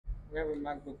We have a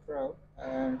MacBook Pro.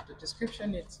 The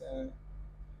description is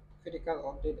critical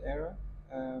update error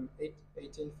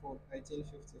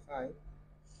 1855.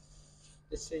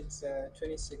 It says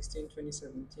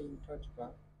 2016-2017 touch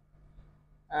bar.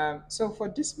 So for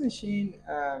this machine,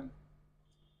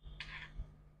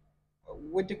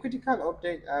 with critical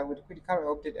update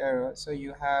error, so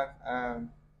you have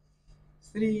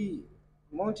three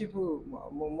multiple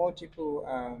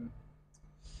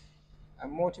a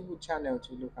multiple channel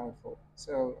to look out for.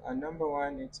 So number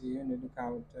one is you want to look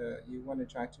out. You want to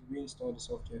try to reinstall the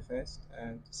software first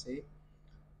and to see.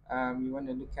 You want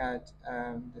to look at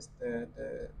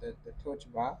the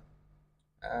touch bar,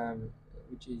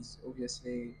 which is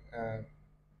obviously the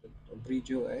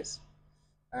bridge OS.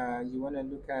 You want to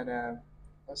look at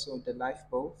also the life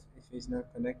bulb if it's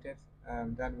not connected.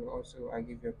 That will also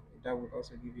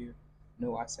give you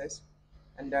no access.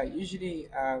 And usually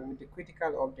with the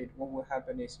critical update, what will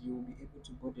happen is you will be able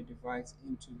to put the device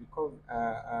into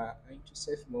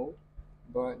safe mode,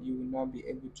 but you will not be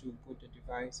able to put the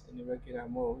device in a regular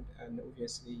mode, and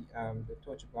obviously the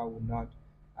touch bar will not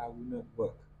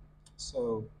work.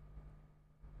 So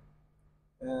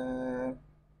uh,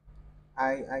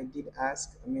 I did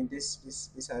ask. I mean, this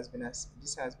has been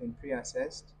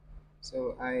pre-assessed.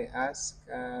 So I asked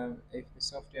if the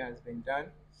software has been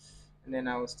done, and then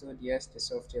I was told yes, the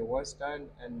software was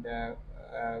done, and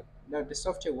no, the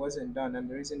software wasn't done. And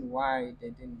the reason why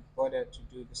they didn't bother to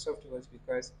do the software was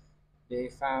because they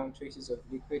found traces of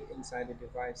liquid inside the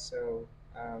device. So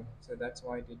that's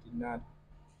why they did not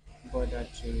bother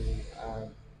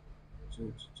um,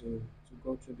 to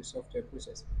go through the software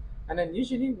process. And then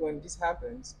usually when this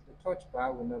happens, the touch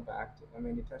bar will not be active. I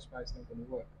mean, the touch bar is not going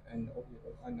to work, and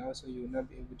also you will not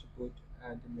be able to put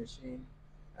the machine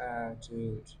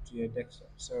to your desktop.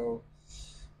 So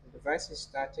the device is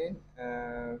starting.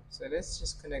 So let's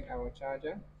just connect our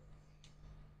charger.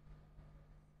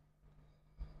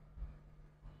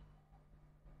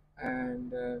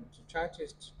 And to try to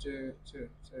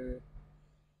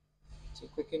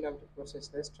quicken up the process,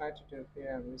 let's try to do a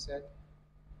pair and reset.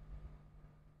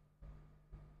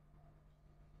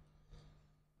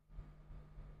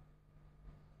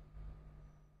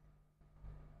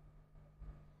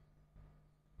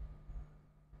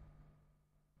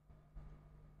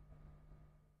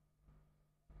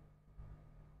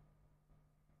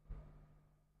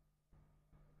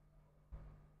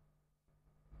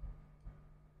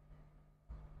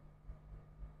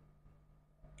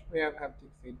 We have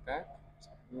haptic feedback, so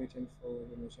waiting for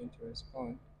the machine to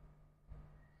respond.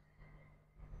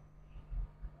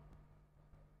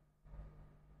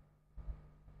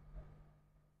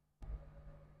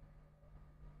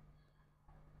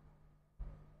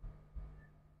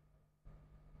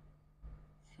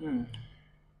 Hmm.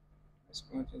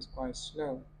 Response is quite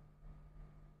slow.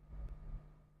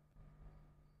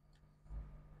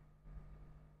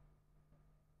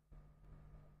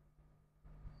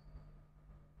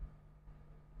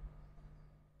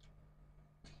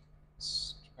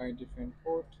 Let's try a different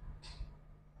port.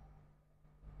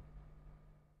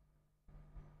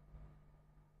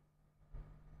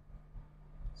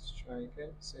 Let's try again,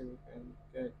 see if we can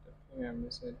get the PM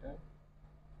reset done.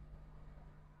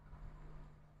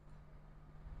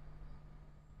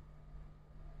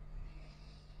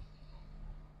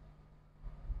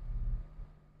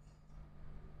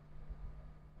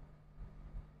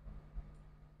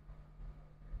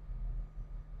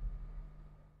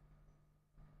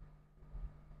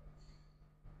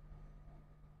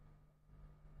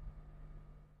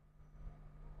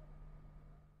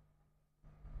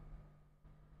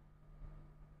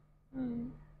 Hmm.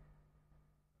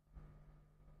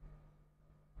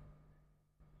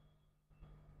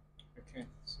 Okay,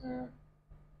 so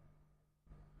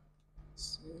let's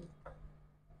see.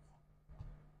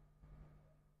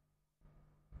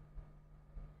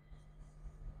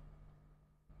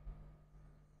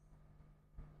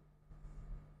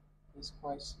 It's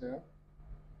quite slow.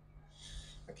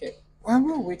 Okay, while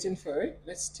we're waiting for it,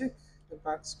 let's take the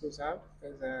back screws out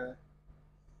because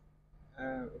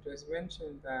it was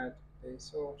mentioned that they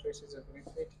saw traces of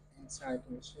liquid inside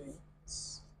the machine.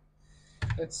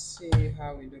 Let's see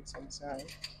how it looks inside.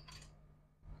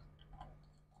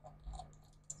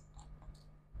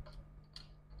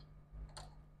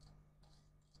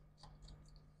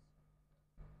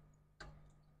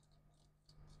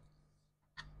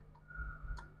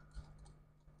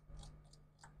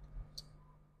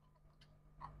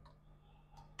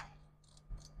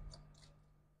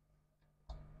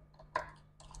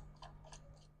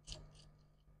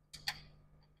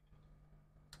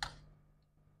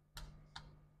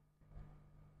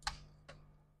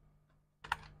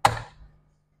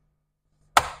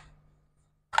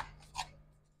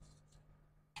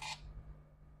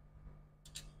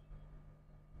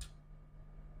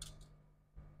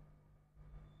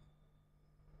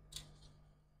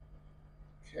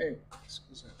 Okay,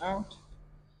 squeeze it out.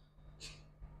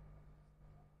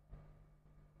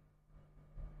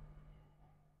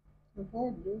 The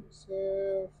board looks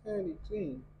fairly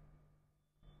clean.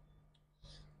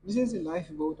 This is the live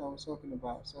board I was talking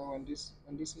about. So when this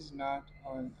is not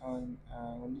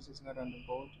when this is not on the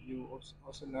board, you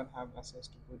also not have access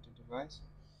to boot the device.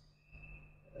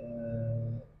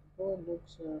 Board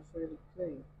looks fairly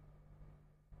clean.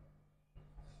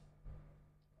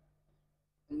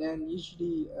 And then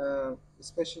usually,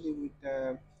 especially with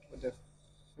the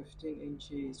 15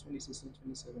 inches 2016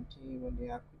 2017, when they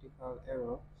have critical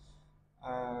error,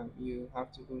 you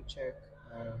have to go check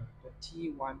the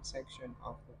T1 section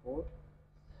of the board.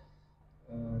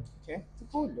 Okay, the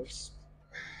board looks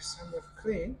somewhat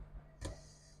clean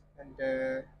and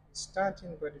it's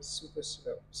starting, but it's super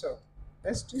slow. So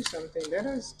let's do something. Let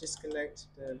us disconnect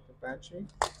the battery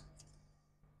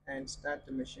and start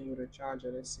the machine with a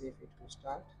charger. Let's see if it will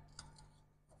start.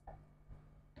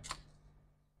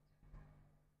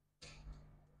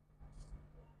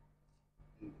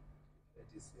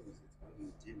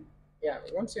 Yeah,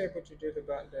 once you're able to do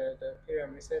the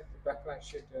pyramid set, the backlight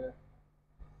should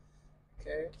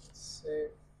okay,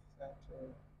 save that.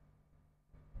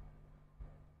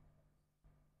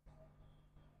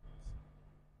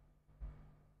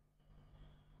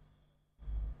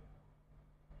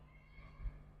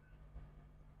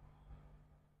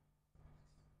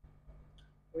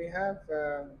 We have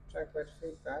trackpad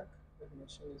feedback. The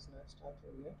machine is not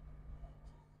starting yet.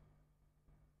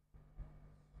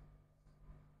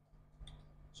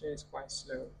 Machine is quite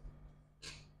slow.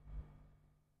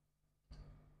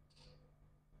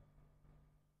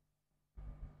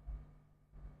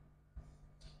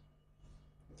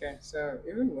 Okay, so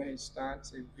even when it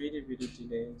starts, it really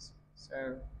delays.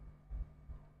 So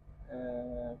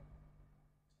uh,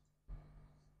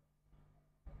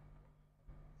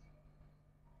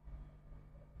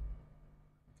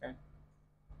 okay,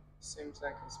 seems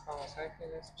like it's power cycling.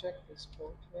 Let's check this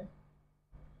port here.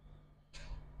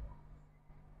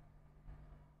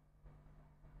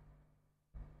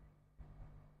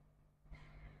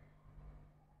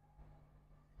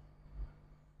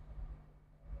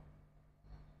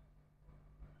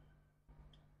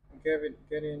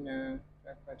 Getting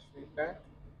trackpad feedback.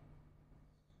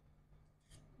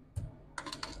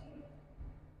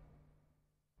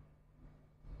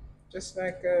 Just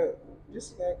like uh,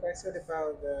 just like I said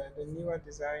about the newer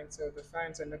design, so the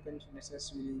fans are not going to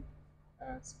necessarily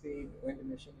speed when the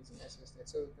machine is in SSD.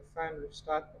 So the fan will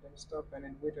start and then stop and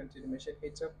then wait until the machine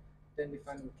heats up, then the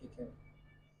fan will kick in.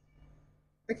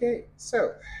 Okay,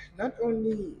 so not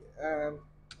only are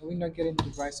we not getting the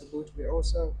device to boot,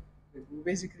 we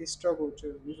basically struggle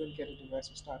to even get the device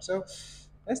to start. So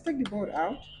let's take the board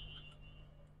out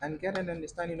and get an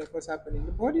understanding of what's happening.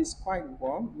 The board is quite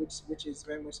warm, which is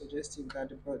very much suggestive that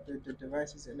the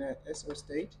device is in a SO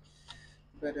state,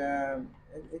 but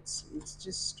it's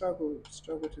just struggle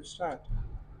to start.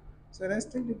 So let's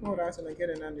take the board out and I get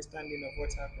an understanding of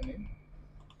what's happening.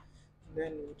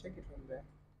 Then we'll take it from there.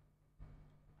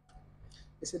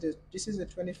 This is a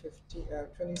 2015,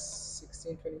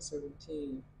 2016,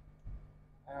 2017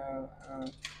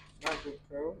 MacBook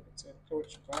Pro. It's a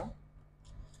touch bar.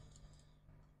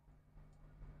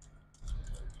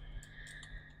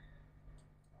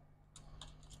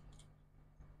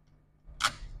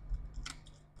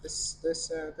 This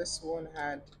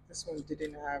one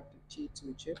didn't have the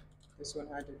T2 chip. This one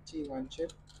had the T1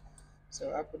 chip.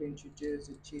 So Apple introduced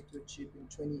the T2 chip in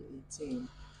 2018.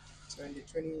 So in the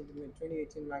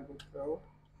 2018 MacBook Pro,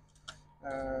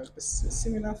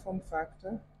 similar form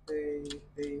factor. They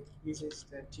uses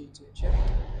the T2 chip,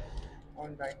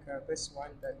 unlike this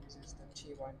one that uses the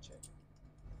T1 chip.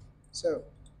 So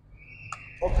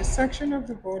of the section of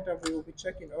the board that we will be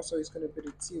checking also is going to be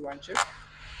the T1 chip.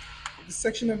 The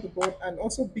section of the board, and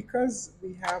also because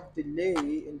we have delay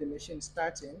in the machine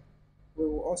starting, we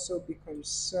will also be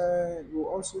concerned. We'll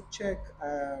also check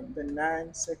the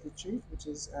NAND circuitry, which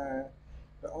is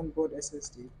the onboard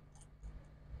SSD.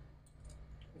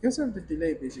 Because of the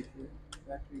delay, basically,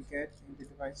 that we get in the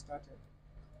device started,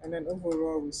 and then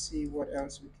overall we see what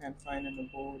else we can find on the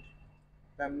board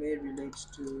that may relate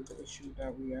to the issue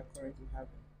that we are currently having.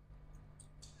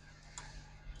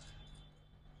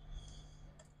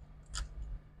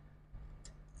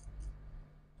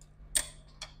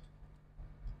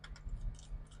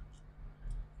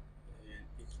 And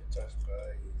if the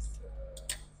taskbar is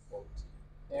faulty,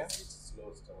 Yeah. it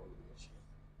slows down the machine.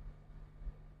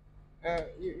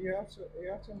 You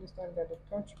have to understand that the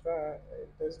touch bar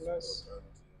does not.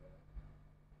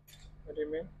 Programmed, What do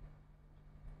you mean?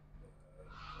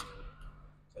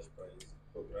 taskbar is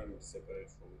programmed separate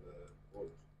from the board.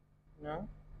 No,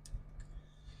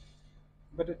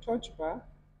 but the touch bar,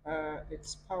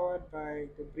 it's powered by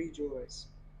the bridge OS,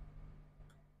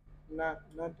 not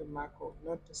the Mac O,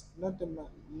 not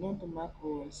the Mac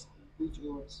OS, bridge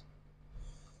OS.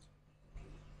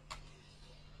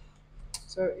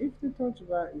 So if the touch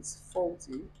bar is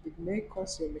faulty, it may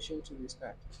cause your machine to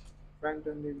restart,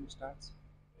 randomly restart.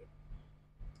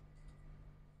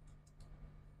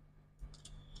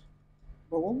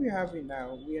 But what we're having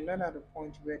now, we are not at a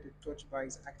point where the touch bar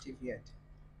is active yet.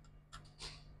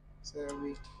 So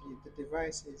the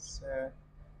device is,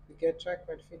 we get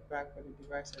trackpad feedback, but the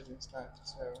device hasn't started.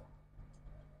 So,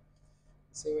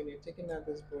 say when you're taking out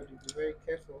this board, you be very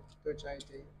careful, touch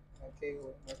ID and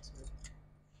cable, not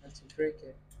to break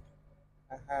it.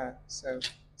 Aha. So,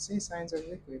 see signs of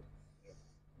liquid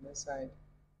on the side.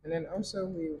 And then also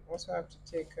we also have to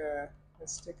take,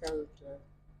 let's take out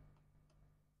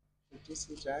the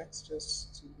DC jacks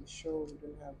just to be sure we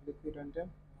don't have liquid on them.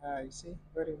 You see,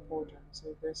 very important.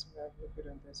 So this we have liquid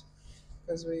on this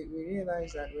because we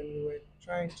realized that when we were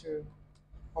trying to,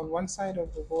 on one side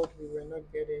of the board we were not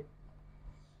getting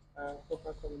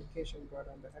proper communication, but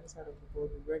on the other side of the board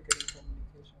we were getting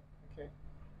communication. Okay,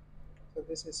 so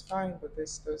this is fine, but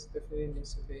this does definitely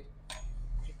needs to be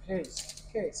replaced.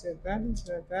 Okay, so that is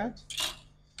that.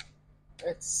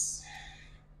 Let's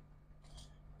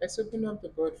let's open up the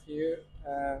board for you.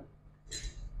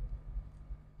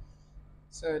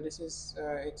 So this is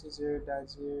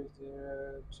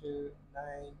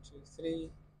 80.0.02923.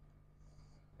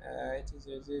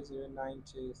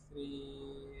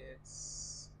 80.0.0.923.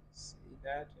 Let's see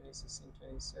that 2016,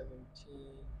 2017.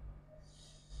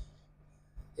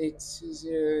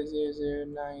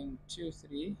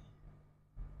 80.0.0.923.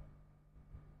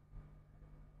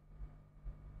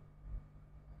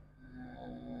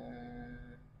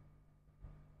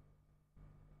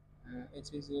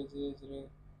 80.0.0.9.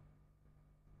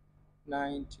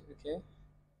 Okay.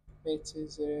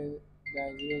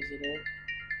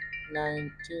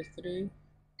 80.0.0.923.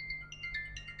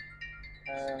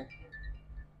 Uh,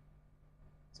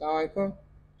 Assalamualaikum.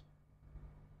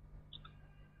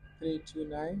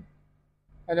 329.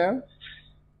 Hello.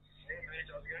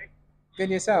 Good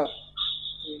yourself.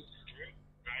 Three-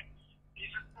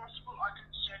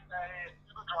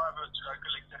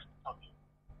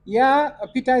 Yeah,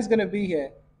 Peter is gonna be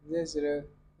here.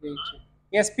 0032.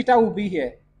 Yes, Peter will be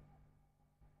here.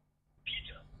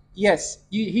 Yes,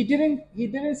 he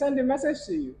didn't send a message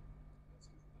to you.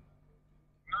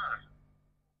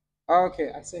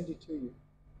 Okay, I sent it to you.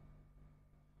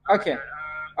 Okay.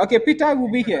 Okay, Peter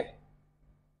will be here.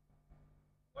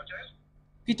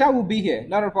 Peter will be here.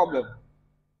 Not a problem.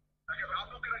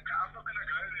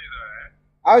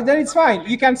 Oh, then it's fine.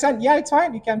 You can send. Yeah, it's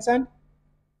fine. You can send.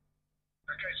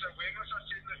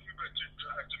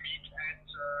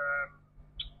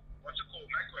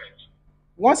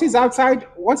 Once he's outside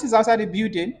the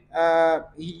building,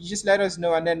 he just let us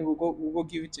know, and then we'll go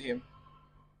give it to him.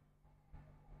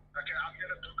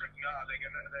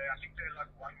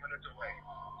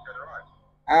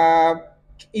 Um,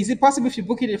 is it possible if you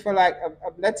book it for like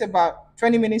let's say about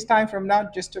 20 minutes time from now,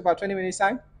 just about 20 minutes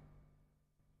time?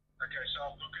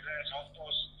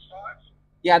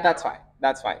 Yeah, that's fine.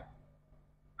 That's fine.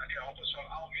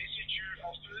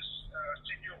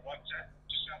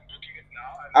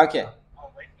 Okay,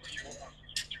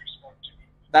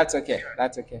 that's okay.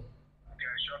 That's okay.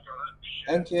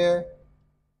 Thank you.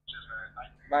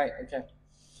 Bye. Okay.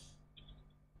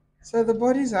 So the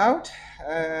body's out.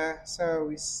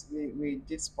 So we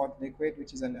did spot liquid,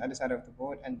 which is on the other side of the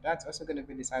board, and that's also going to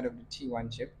be the side of the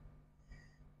T1 chip.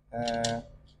 Uh,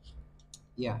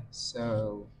 yeah.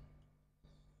 So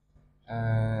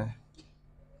uh,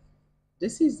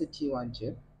 this is the T1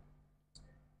 chip.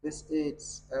 This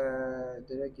is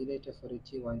the regulator for the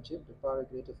T1 chip, the power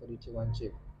regulator for the T1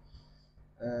 chip.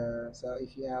 So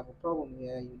if you have a problem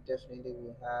here, you definitely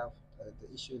will have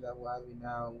the issue that we're having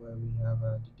now, where we have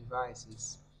the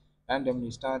devices randomly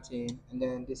starting, and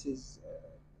then this is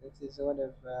one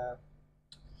of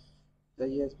the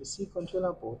USB-C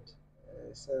controller port.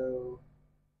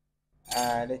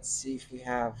 Let's see if we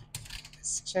have.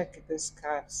 Let's check this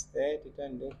caps there. They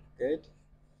don't look good.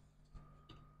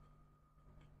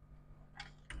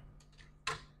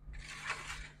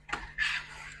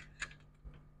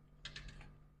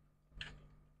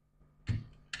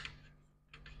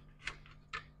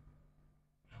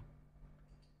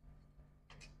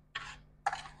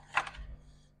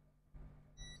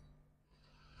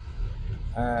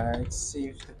 Let's see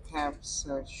if the caps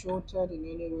are shorted in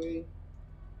any way.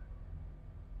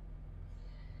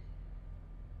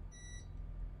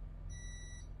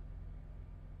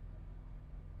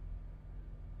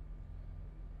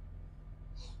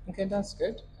 Okay, that's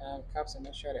good. Caps are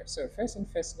not shorted. So first and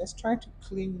first, let's try to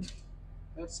clean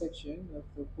that section of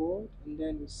the board, and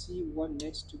then we see what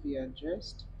needs to be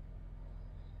addressed.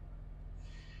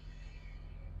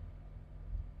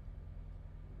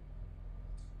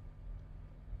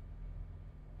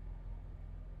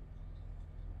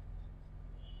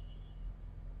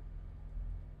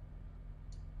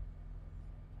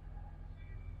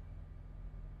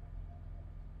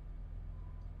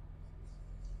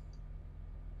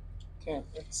 Okay,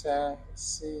 let's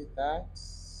see that.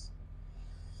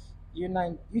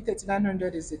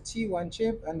 U3900 is the T1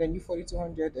 chip, and then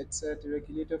U4200 it's the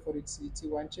regulator for the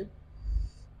T1 chip.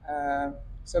 Uh,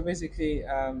 so basically,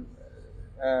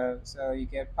 so you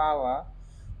get power.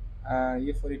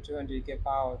 U4200 you get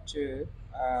power to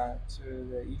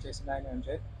the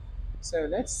U3900. So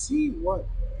let's see.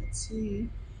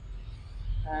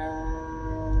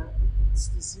 Uh,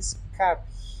 this cap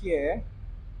here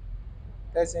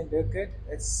doesn't look good.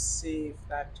 Let's see if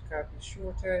that cap is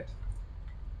shorted.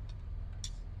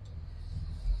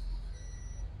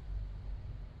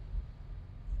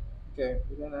 Okay,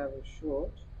 we don't have a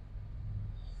short.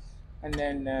 And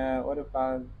then what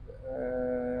about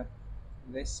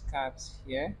this caps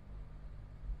here?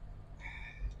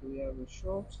 Do we have a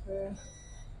short there?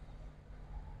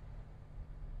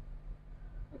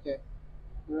 Okay,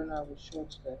 we don't have a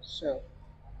short there. So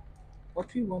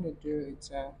what we want to do is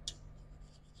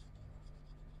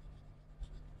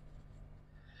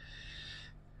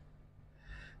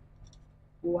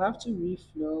we'll have to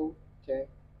reflow. Okay,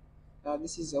 now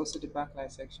this is also the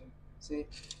backlight section. See,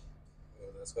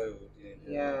 Well, that's why we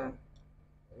didn't yeah,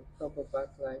 proper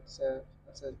backlight. So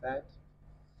that's that.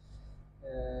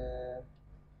 Uh,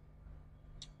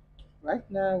 right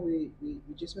now we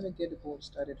just want to get the board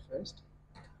started first,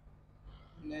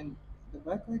 and then the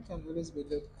backlight can always be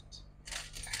looked.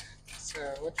 So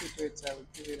what we do is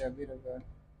we give it a bit of a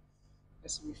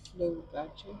let's reflow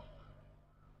battery.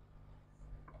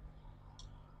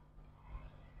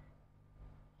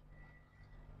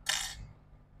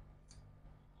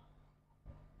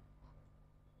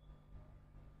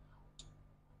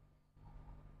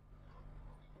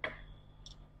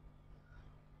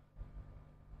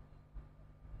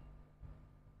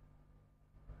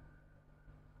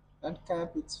 That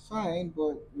cap it's fine,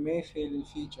 but may fail in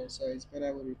future, so it's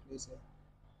better we replace it.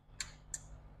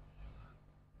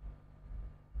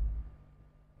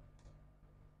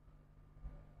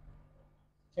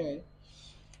 Okay,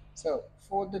 so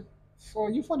for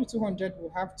U4200,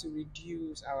 we'll have to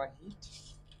reduce our heat.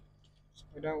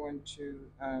 We don't want to.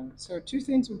 So two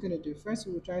things we're gonna do. First,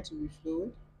 we will try to reflow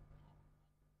it,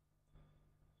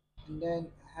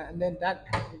 and then that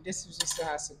this resistor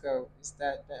has to go. Is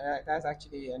that's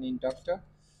actually an inductor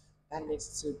that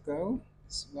needs to go.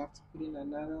 So we have to put in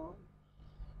another one.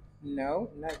 No,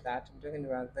 not that. I'm talking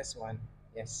about this one.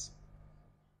 Yes.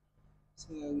 So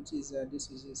which is this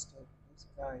resistor. This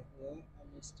guy here.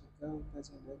 That needs to go.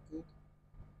 Doesn't look good.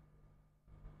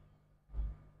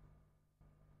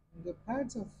 The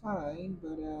pads are fine,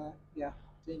 but yeah,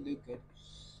 they look good.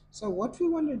 So what we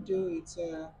want to do is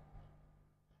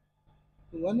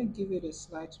we want to give it a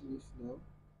slight reflow.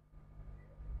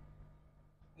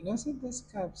 And also these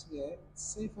caps here, it's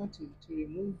safer to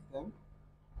remove them.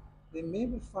 They may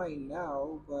be fine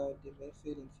now, but they may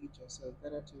fail in future, so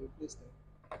better to replace them.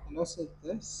 And also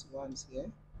this ones here,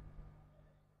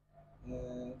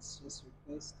 let's just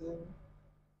replace them.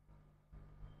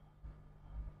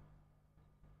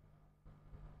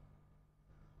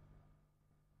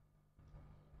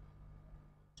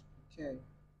 Okay.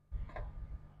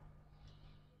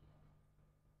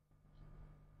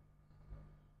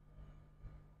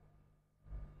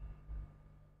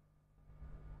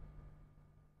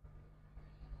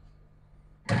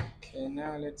 Okay,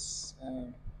 now let's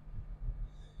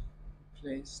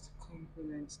replace the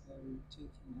components that we've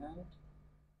taken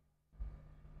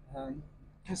out.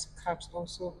 These caps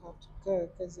also have to go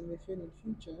because they may fail in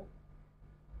future.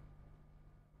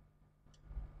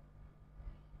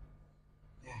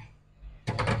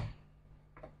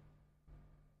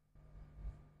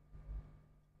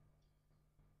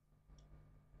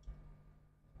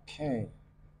 Okay.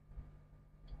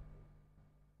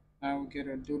 Now we get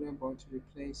a donor board to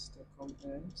replace the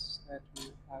components that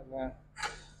we have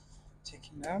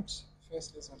taken out.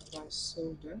 First, let's apply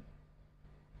solder.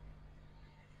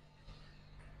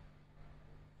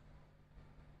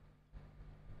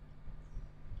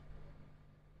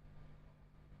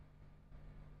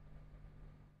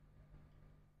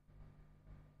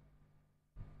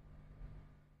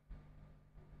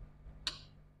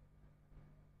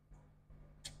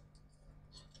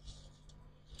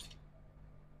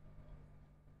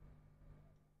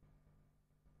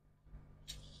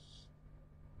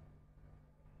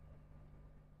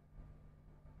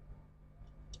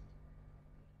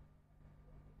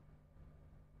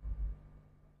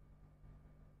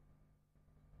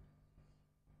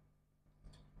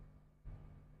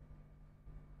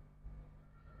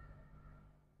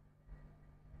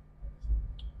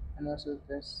 and also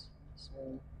this.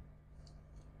 So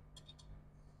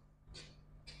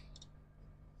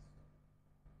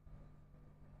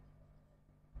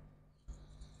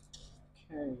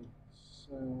okay,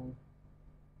 so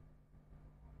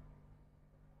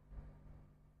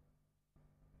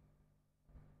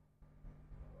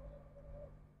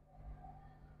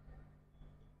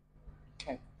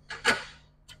okay,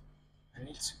 I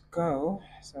need to go.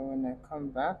 So when I come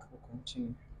back, we'll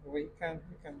continue. Well, you can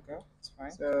go. It's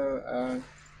fine. So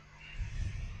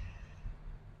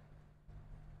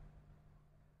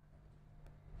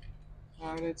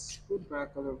let's put back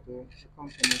all of the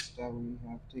components that we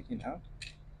have taken out.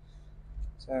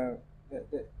 So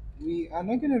we are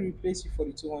not going to replace it for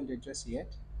the 200 just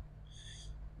yet.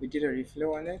 We did a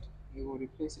reflow on it. We will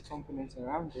replace the components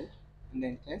around it and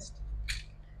then test.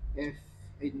 If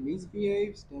it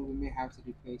misbehaves, then we may have to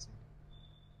replace it.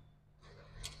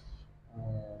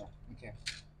 Okay.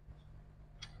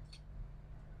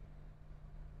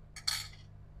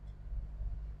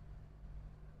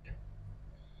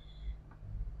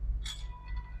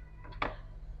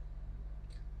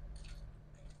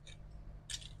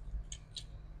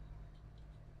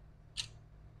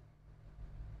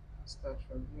 I'll start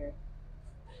from here.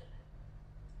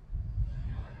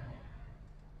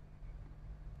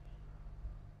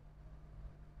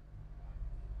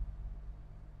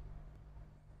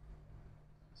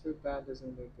 So that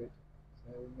doesn't look good.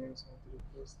 So we may have to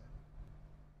replace that.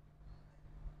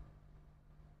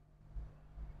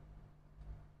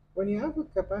 When you have a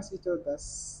capacitor that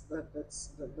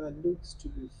looks to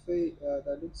be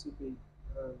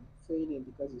failing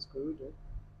because it's corroded,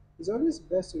 it's always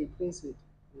best to replace it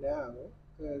now,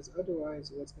 because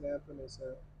otherwise what's going to happen is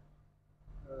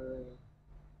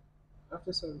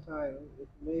after some time it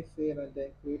may fail and then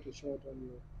create a short on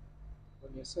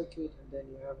your circuit, and then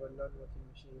you have a non-working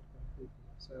machine completely.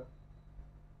 So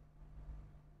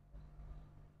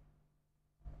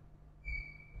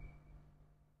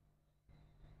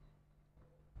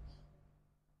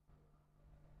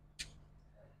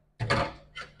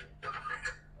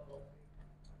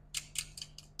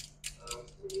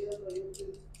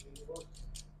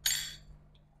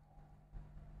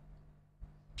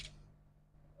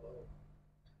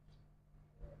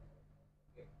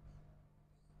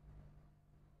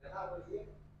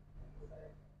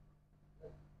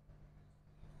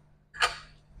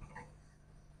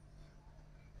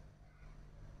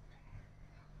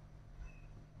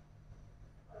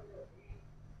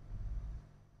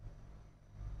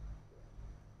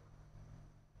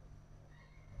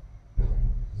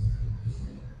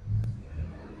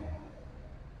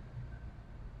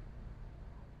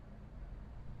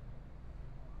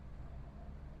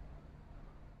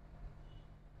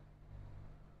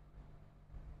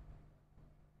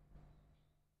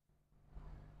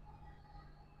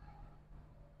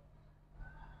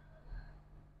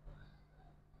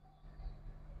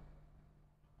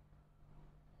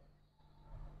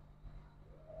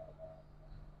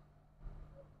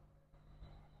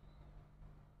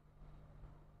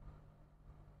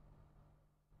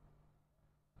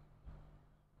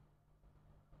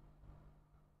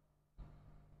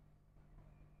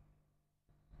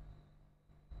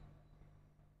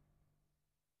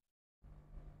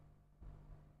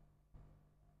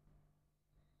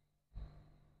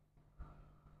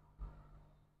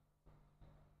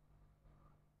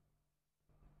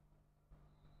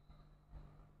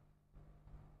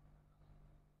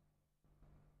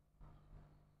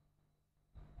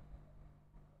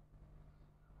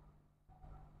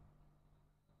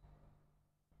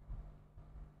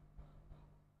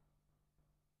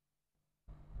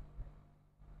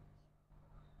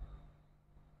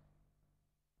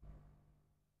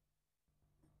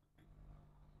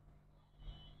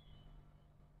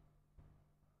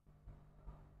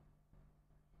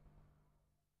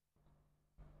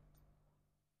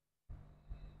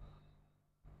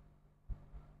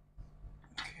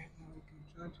okay, now we can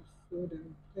try to flow them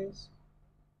in place.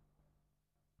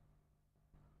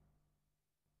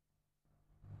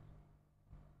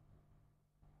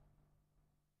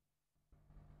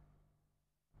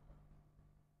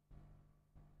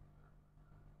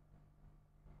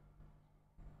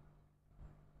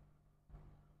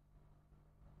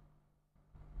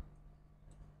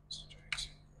 Let's try to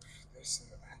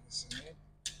move this inside.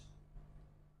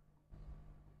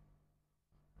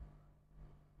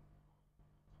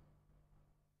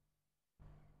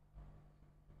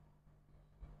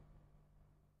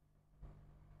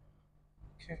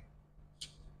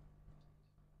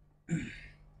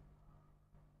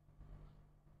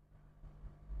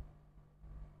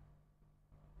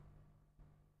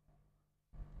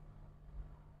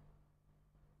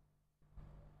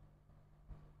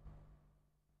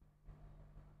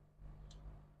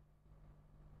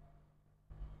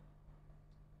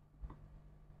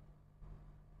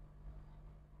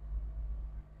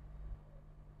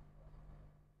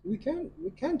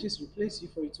 we can just replace you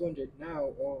for a 200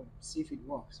 now or see if it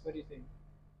works. What do you think?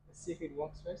 Let's see if it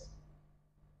works first.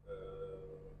 Uh,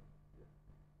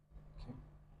 Okay.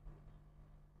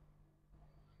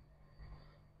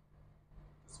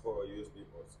 it's for USB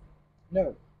ports.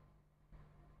 No,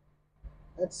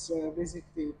 that's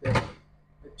basically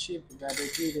the chip that they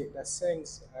give it that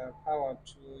sends power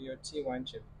to your T1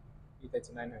 chip,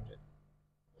 P3900.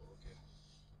 Okay.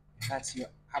 That's your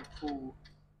Apple.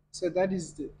 So that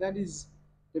is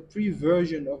the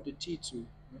pre-version of the T2.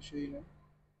 I'll show you now.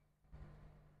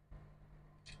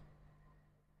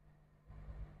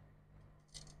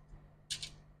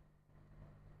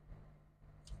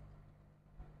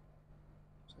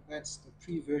 So that's the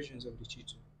pre-versions of the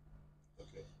T2.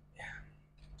 Okay. Yeah.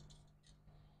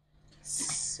 Let's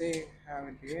see how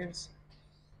it behaves.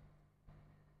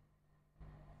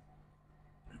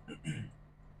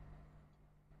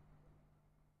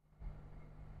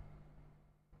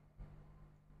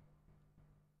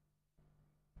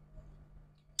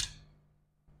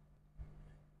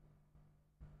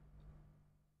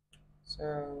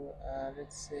 So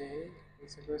let's say we're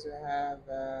supposed to have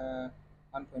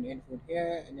 1.8 volt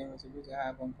here, and then we're supposed to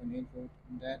have 1.8 volt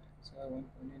on that. So 1.8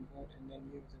 volt, and then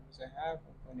we're supposed to have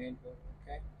 1.8 volt.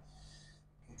 Okay.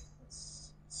 Okay.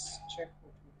 Let's check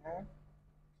what we have.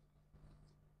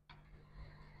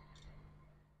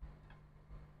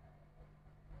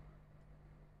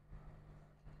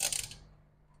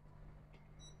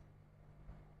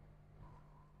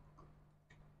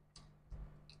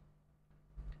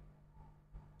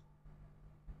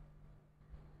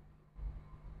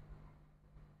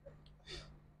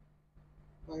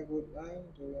 5 volt line.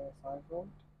 Do we have 5 volt?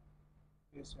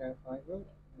 Yes, we have 5 volt.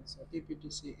 It's a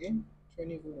DPDC in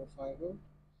 20 volt or 5 volt.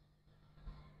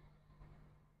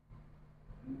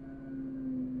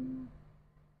 Mm,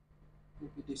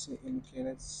 DPDC in. Okay,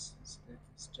 let's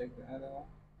check the other one.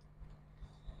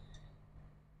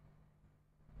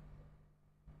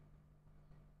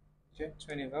 Okay,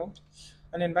 20 volt.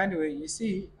 And then by the way, you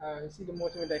see the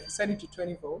multimeter. If you set it to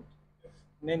 20 volt,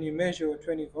 and then you measure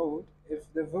 20 volt,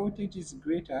 if the voltage is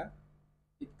greater,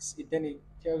 then it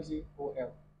tells you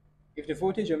OL. If the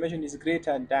voltage you're measuring is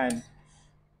greater than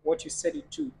what you set it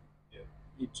to, Yeah.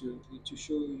 it will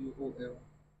show you OL.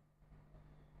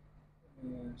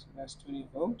 So that's 20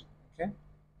 volt. Okay.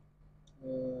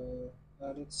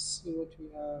 Let's see what we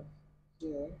have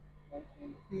here.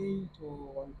 1.8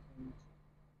 or 1.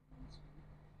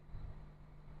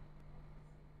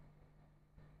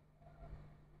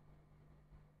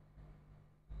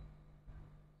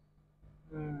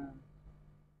 Hmm.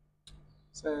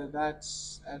 So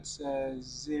that's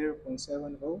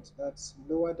 0.7 volts. That's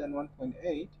lower than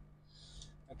 1.8.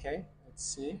 Okay, let's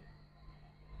see.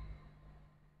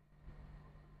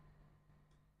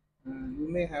 We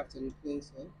may have to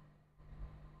replace it.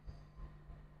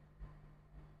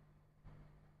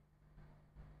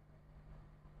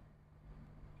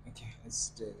 Okay, let's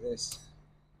do this.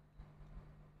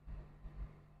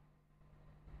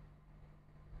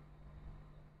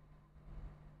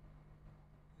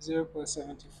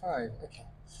 0.75. Okay,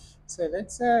 so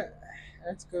let's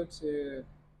go to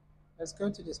let's go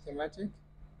to the schematic,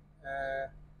 uh,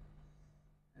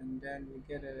 and then we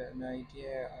get an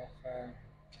idea of.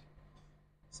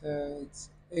 So it's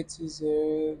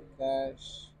 80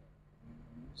 dash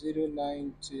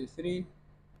 0923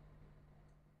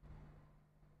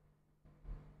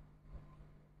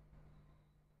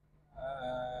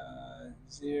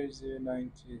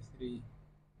 00923.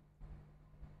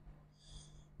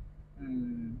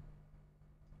 Hmm.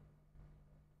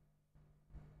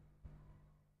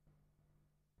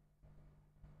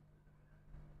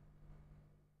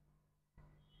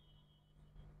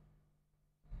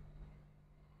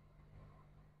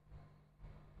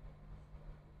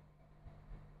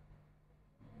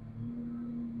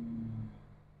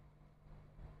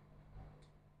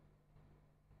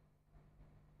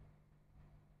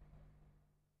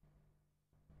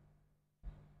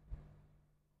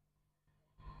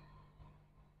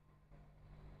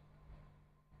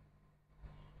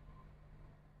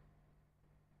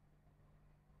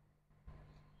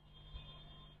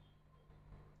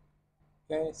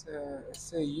 Okay, so let's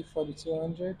say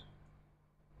U4200,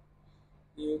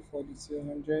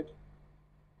 U4200.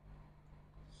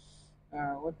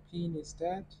 What pin is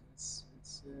that? It's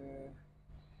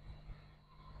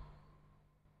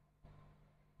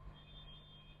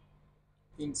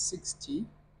pin 60.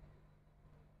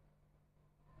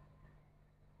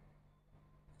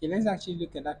 Okay, let's actually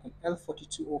look at that one.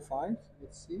 L4205.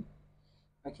 Let's see.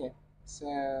 Okay,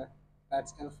 so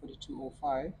that's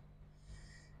L4205.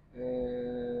 Uh,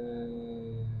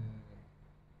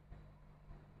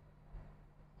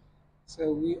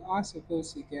 So we are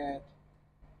supposed to get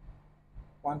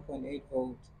 1.8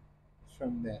 volt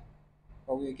from there,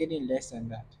 but we're getting less than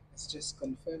that. Let's just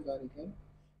confirm that again.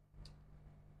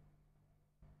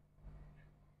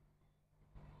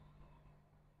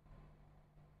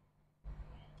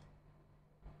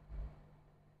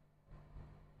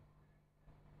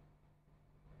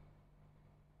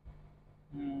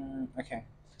 Okay.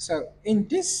 So in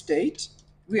this state,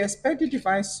 we expect the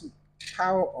device to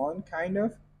power on, kind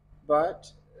of,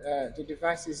 but the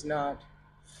device is not.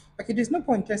 Okay, there's no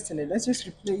point testing it. Let's just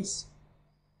replace.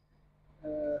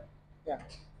 Yeah,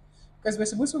 because we're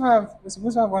supposed to have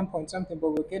 1 point something, but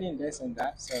we're getting less than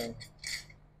that. So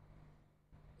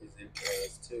Is it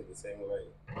still the same way?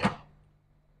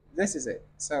 this is it.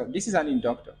 So this is an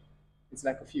inductor. It's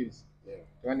like a fuse. Yeah.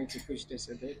 Do I need to push this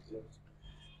a bit? Yes.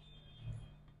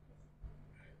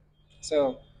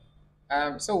 So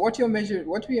so what we are measuring,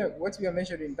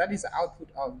 that is the output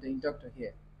of the inductor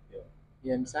here. Yeah.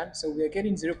 You understand? So we are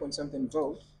getting 0 point something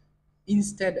volt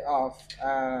instead of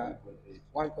 1.8.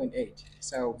 1.8.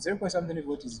 So 0 point something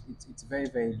volt is it's very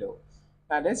very low.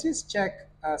 Now let's just check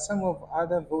some of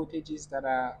other voltages that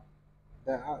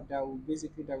we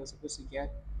basically that we're supposed to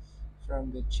get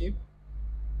from the chip.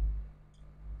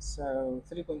 So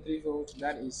 3.3 volts,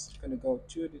 that is going to go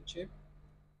to the chip.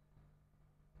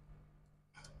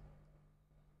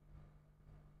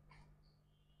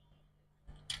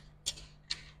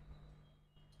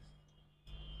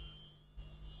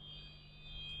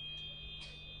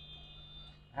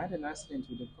 I had an accident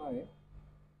with the car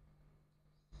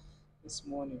this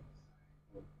morning.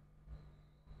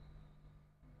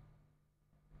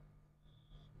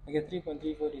 Okay,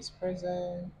 3.3 volt is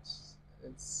present.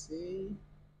 Let's see.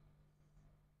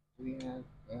 We have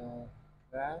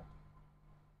that.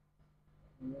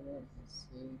 A minute, let's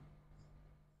see.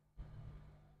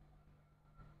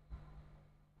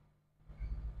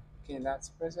 Okay, that's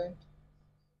present.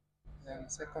 Then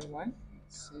second one,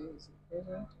 let's see, is it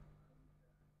present?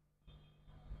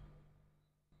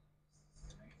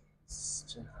 Let's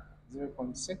check.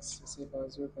 0.6, let's see if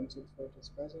 0.6 volt is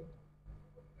present.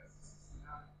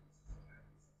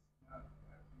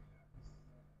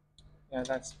 Yeah,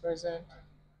 that's present.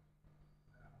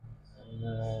 And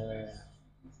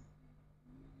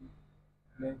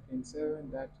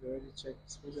 9.7, that we already checked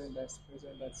is present, that's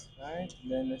fine.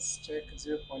 And then let's check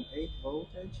 0.8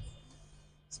 voltage,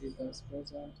 see if that's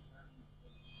present.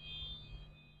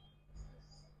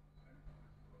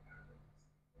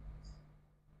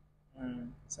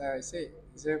 So I say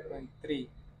 0.3,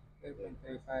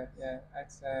 0.35.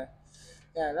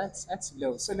 Yeah, that's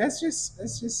low. So let's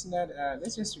just not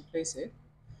let's just replace it.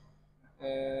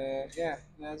 Yeah,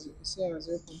 that's 0.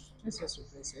 Let's just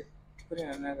replace it. Put in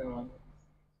another one.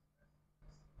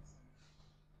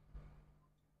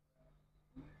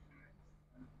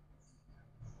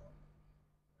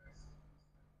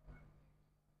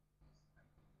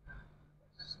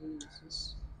 So this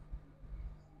is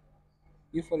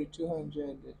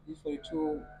U4200,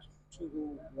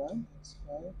 U4201. That's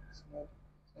fine. It's not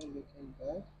looking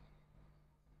bad.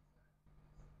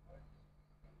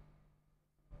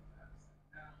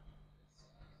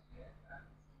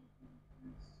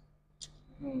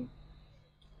 Hmm.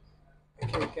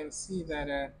 Okay, you can see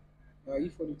that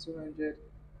U4200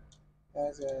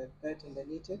 has a dirt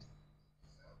underneath it,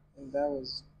 and that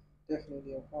was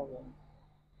definitely a problem.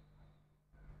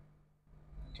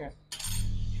 Okay,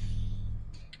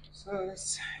 so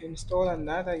let's install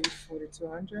another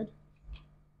U4200.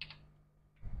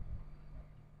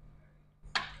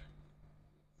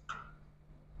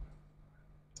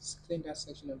 Let's clean that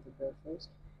section of the board first.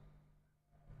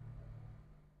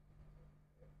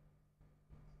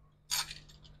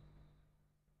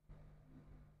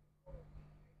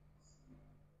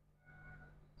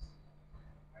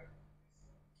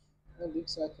 It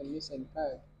looks like a missing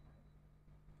pad.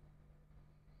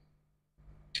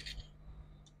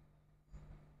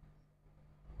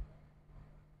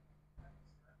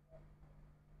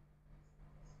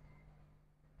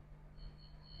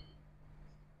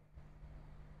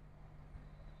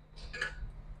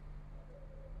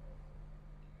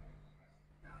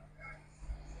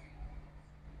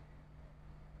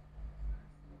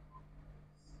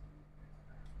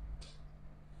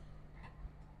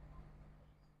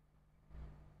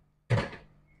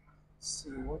 Let's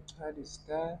see what pad is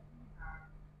that.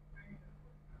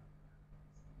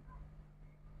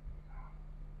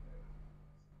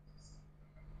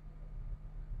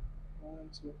 1,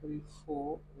 2, 3,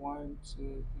 4. 1,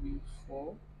 2, 3,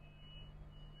 4.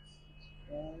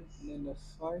 Five, and then the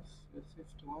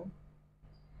fifth one.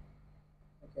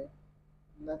 Okay,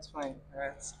 that's fine.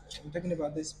 I'm talking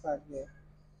about this part here.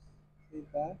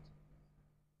 with that.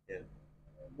 Yeah.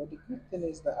 But the good thing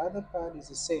is the other part is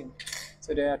the same.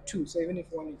 So there are two. So even if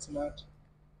one is not,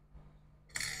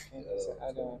 and it's the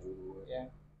other one. Yeah.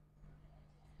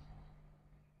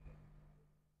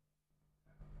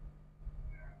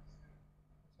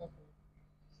 Okay.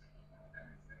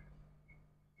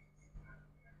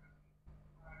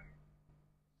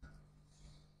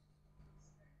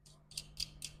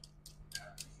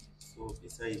 So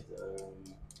besides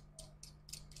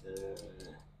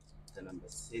the, the number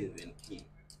 17,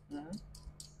 Mhm.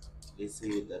 let's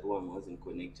say that one wasn't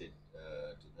connected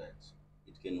to that.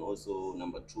 It can also,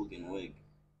 number two can work.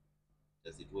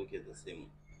 Does it work at the same?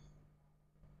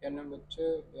 Yeah, number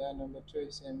two. Yeah, number two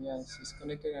is same. Yes, it's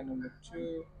connected. And number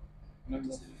two,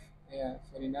 number Same. yeah,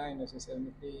 49, also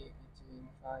 73,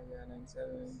 85, yeah,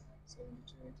 97,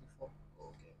 72, 84.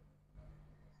 Okay.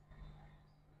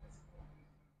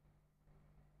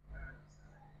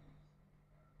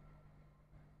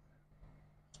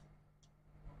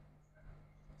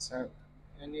 So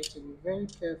I need to be very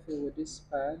careful with this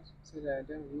pad so that I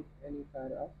don't rip any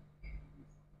pad off.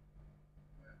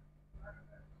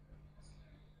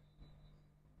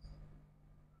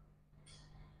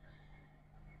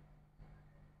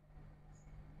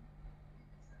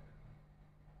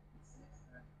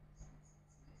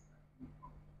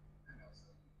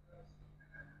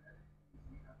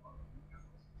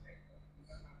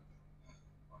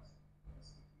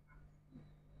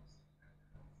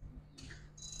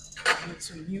 I need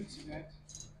to mute that.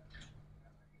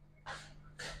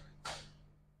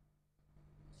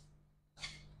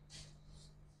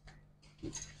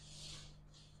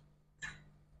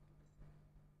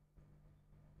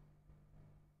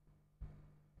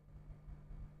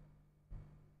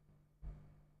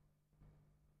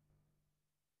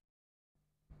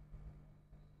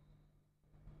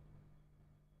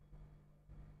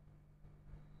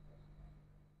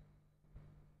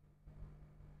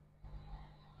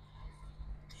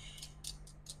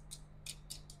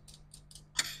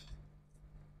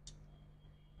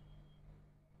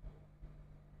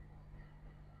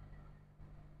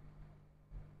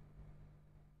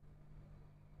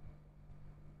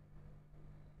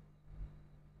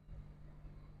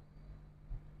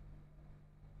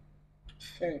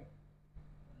 Okay.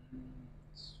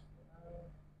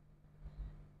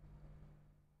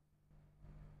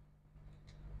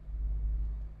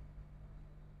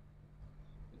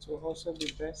 It will also be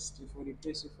best if we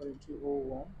replace it for the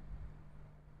 201.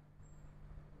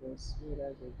 Yes, it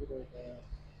has a bit of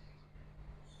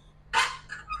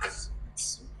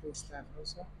let's replace that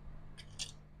also.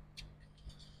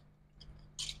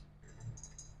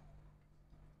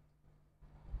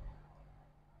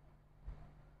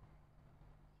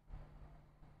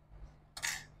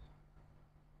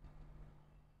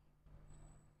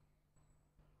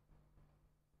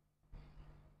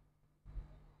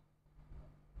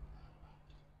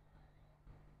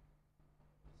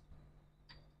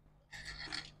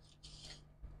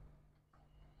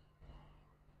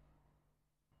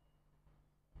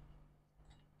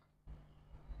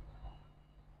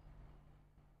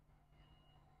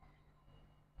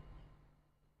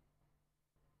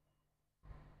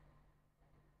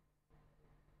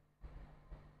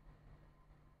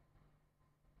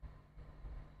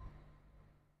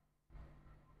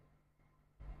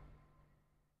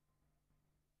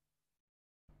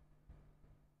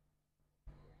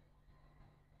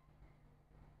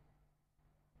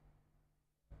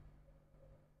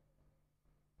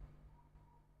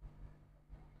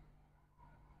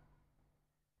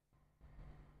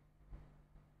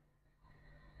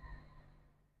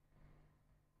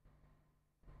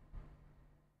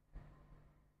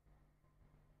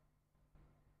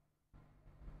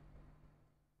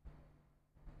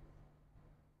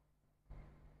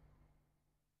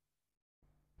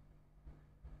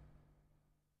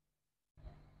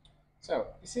 So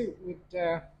you see,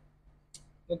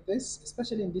 with this,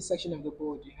 especially in this section of the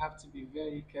board, you have to be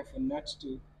very careful not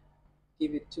to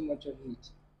give it too much of heat.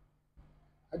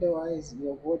 Otherwise,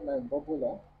 your board might bubble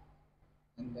up,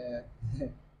 and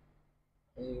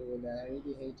you will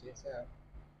really hate yourself.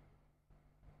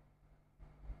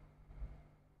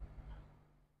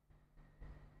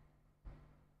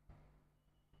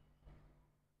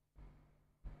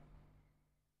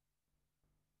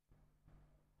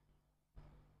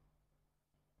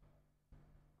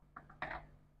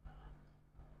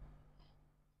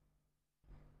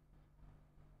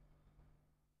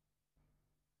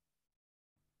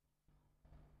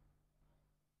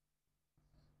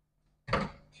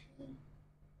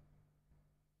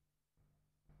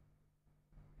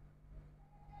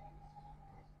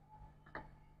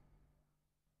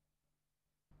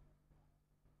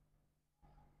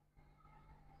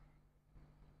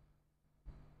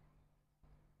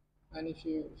 And if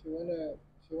you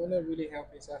wanna really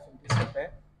help yourself in this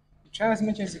repair, you try as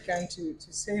much as you can to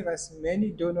save as many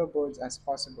donor boards as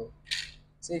possible.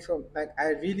 Say from like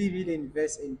I really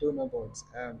invest in donor boards.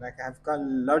 Like I've got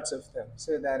lots of them,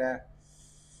 so that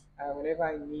whenever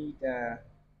I need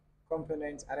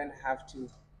components, I don't have to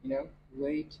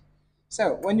wait.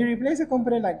 So when you replace a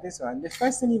component like this one, the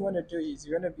first thing you want to do is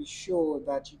you want to be sure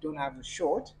that you don't have a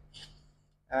short.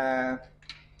 Uh,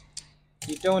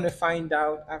 you don't want to find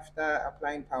out after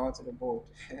applying power to the board,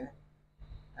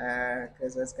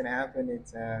 because what's going to happen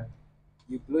is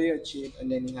you blow your chip and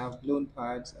then you have blown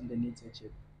parts underneath your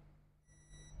chip.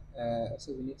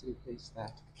 So we need to replace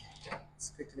that.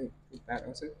 Let's quickly put that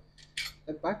also.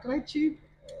 The backlight chip,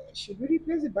 should we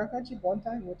replace the backlight chip one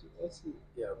time? Let's see.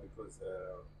 Yeah, because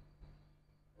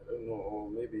I don't know, or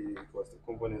maybe it was the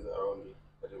components around it,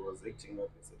 but it was acting up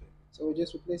yesterday. So we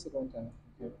just replace it one time.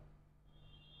 Okay.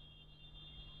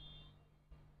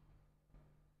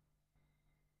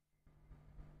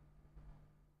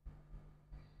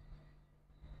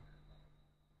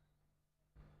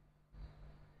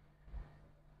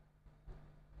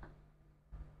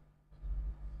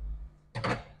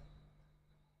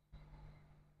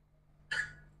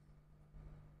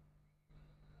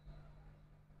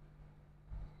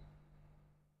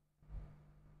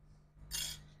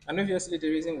 And obviously, the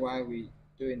reason why we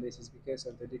doing this is because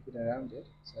of the liquid around it.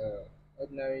 So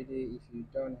ordinarily, if you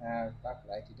don't have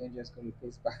backlight, you don't just go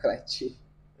replace backlight chip.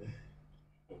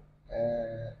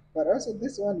 But also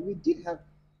this one, we did have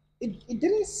it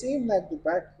didn't seem like the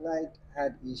backlight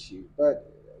had issue, but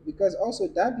because also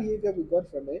that behavior we got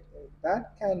from it,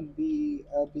 that can be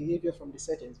a behavior from the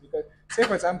settings. Because say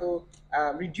for example,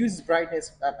 reduce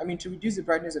brightness. I mean, to reduce the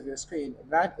brightness of your screen,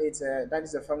 that is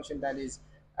a function that is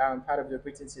part of the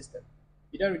operating system.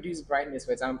 You don't reduce brightness,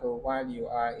 for example, while you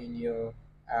are in your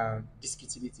disk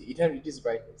utility. You don't reduce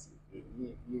brightness.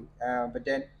 But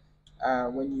then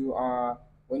when you are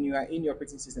in your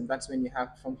operating system, that's when you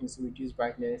have functions to reduce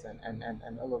brightness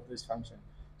and all of those functions.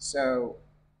 So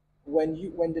when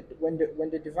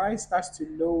the device starts to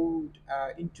load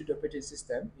into the operating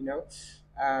system,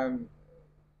 um,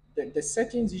 the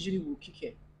settings usually will kick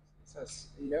in. So,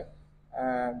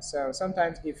 so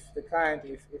sometimes if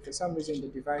for some reason the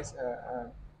device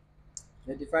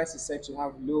is said to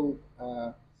have low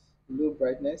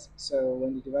brightness, so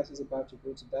when the device is about to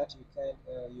go to that,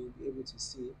 you'll be able to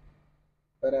see it.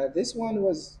 But this one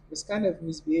was kind of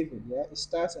misbehaving. Yeah, it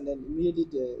starts and then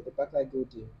immediately the backlight go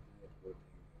dim.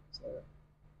 So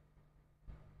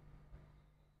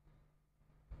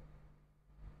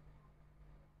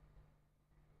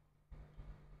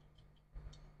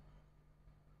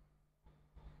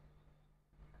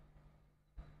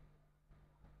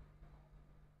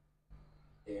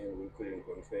And we couldn't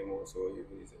confirm also if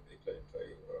it is a backlight try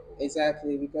or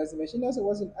exactly, because the machine also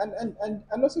wasn't,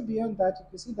 and also beyond that, you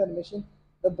could see that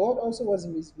the board also was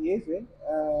misbehaving.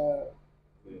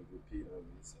 couldn't repeat on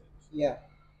this side. Yeah,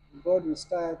 the board will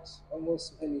start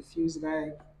almost when it feels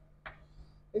like,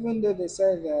 even though they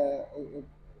said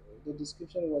the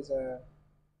description was a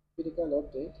critical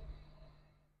update,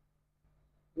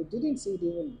 we didn't see it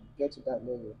even get to that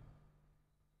level.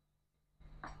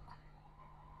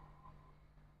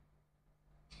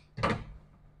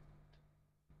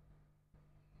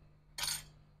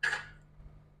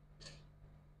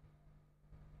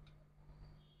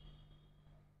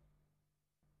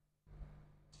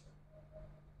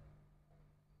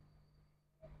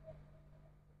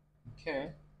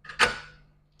 Okay.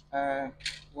 Uh,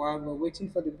 while we're waiting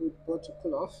for the board to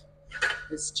cool off,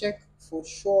 let's check for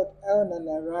short on and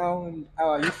around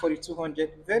our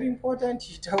U4200. Very important.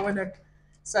 You don't want to.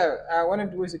 So one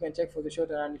of the ways you can check for the short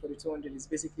around U4200 is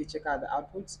basically check out the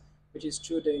outputs, which is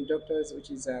through the inductors, which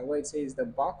is where it says the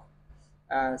buck.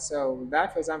 So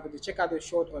that, for example, to check out the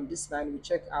short on this line, we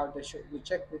check out the short, we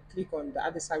click on the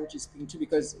other side, which is pin 2,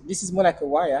 because this is more like a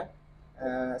wire.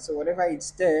 So whatever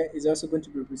it's there is also going to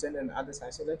be represented on the other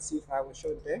side. So let's see if I have a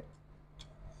short there.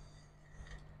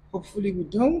 Hopefully we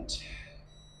don't.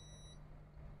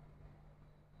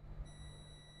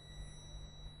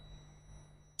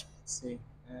 Let's see.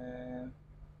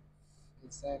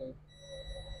 It's that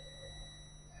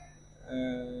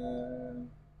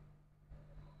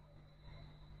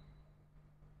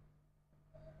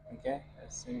okay,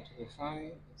 that seems to be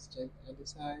fine. Let's check the other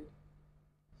side.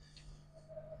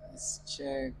 Let's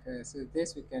check. So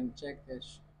this we can check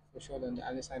for sure on the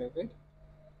other side of it.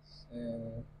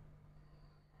 So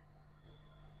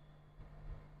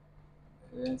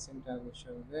then same time will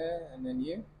show there, and then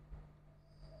here.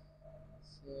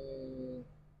 So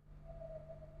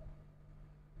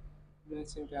then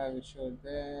same time will show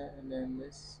there, and then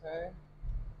this side.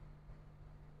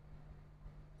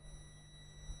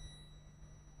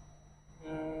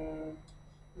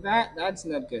 That's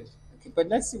not good. Okay, but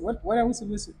let's see what are we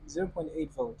supposed to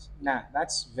 0.8 volts? Nah,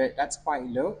 that's quite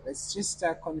low. Let's just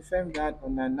confirm that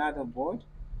on another board.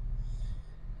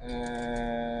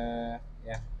 Yeah,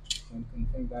 can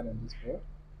confirm that on this board.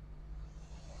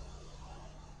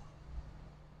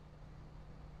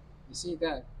 You see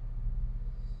that?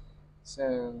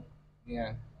 So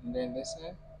yeah, and then this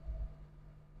side.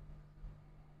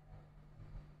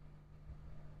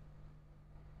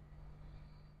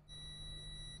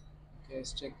 Okay,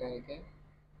 let's check that again.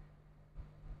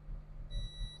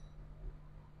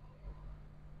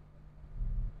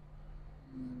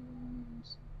 Mm,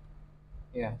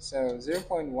 yeah, so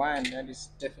 0.1 that is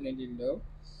definitely low.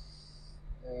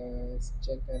 Let's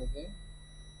check that again.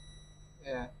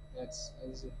 Yeah, that's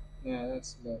yeah,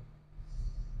 that's low.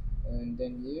 And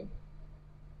then here,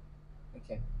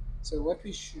 okay. So what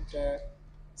we should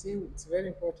see, it's very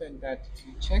important that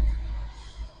we check.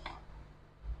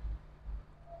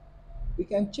 We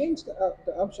can change the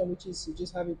option, which is you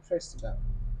just have it pressed down.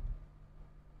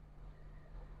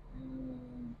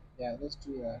 Yeah, let's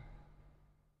do that.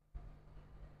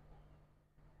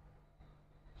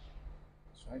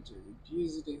 Try to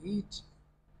reduce the heat.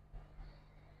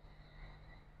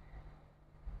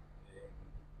 And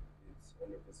it's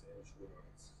 100% sure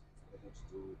it's nothing to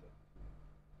do with that.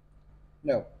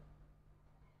 No.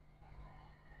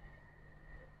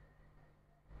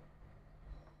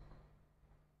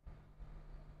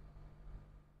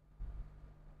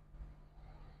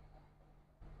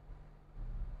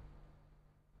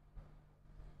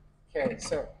 Okay,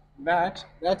 so that's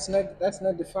not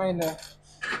the final.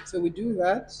 So we do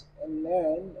that, and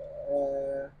then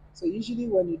so usually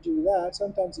when you do that,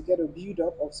 sometimes you get a build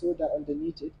up of soda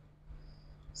underneath it.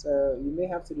 So you may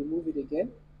have to remove it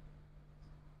again,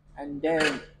 and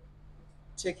then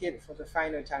check it for the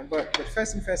final time. But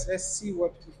first and first, let's see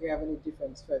what if we have any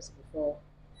difference first before.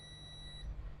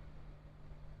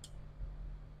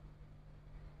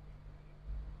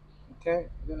 Okay,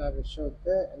 we're gonna have a short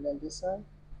there, and then this side.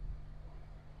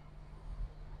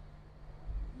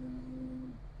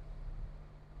 Mm,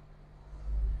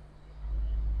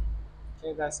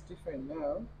 okay, that's different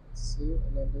now. Let's see,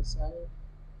 and then this side.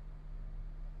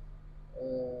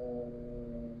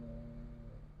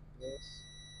 This.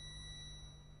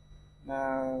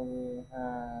 Now we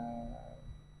have.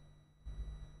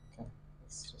 Okay,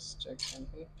 let's just check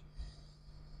something.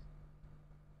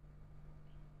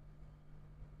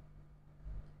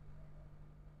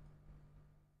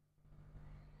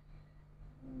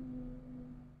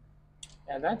 Mm,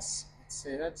 yeah, that's let's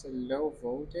say that's a low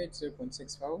voltage,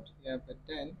 0.6 volt. Yeah, but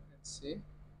then let's see.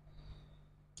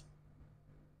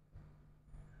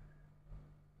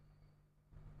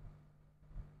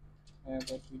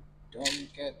 But we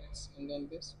don't get it. And then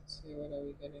this. Let's see what are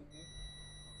we getting here.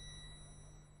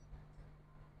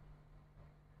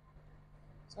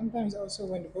 Sometimes also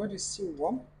when the board is still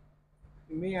warm,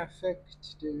 it may affect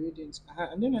the readings.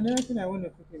 And then another thing I want to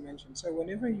quickly mention. So when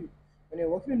you're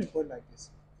working on a board like this,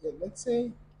 yeah, let's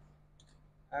say,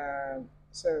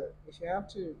 so if you have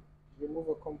to remove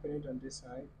a component on this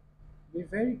side, be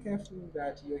very careful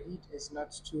that your heat is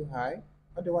not too high.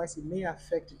 Otherwise, it may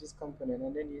affect this component,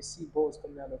 and then you see bolts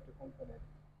coming out of the component.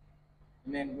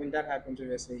 And then when that happens,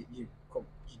 obviously you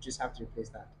just have to replace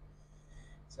that.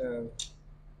 So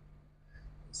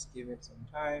let's give it some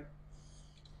time.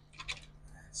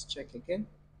 Let's check again.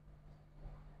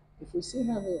 If we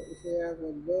have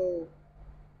a low,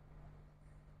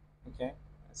 okay,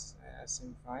 that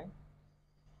seems fine.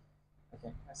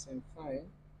 Okay, that seems fine.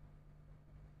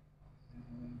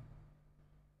 Mhm.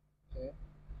 Okay,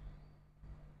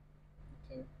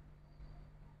 okay.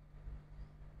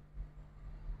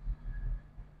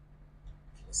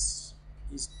 Yes,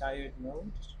 is diode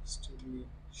mode just to be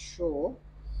sure.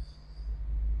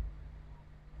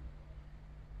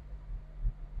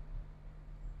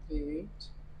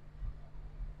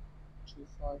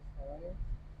 8255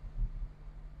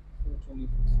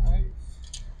 425.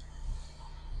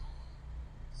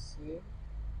 See,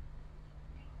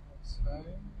 that's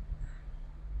fine.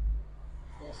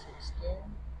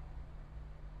 416.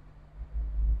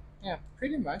 Yeah,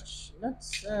 pretty much.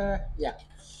 That's yeah.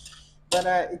 But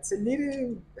it's a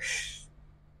little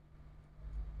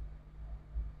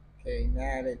okay.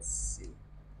 Now let's see.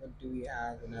 What do we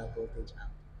have in our voltage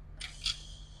out?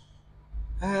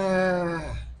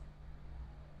 Ah,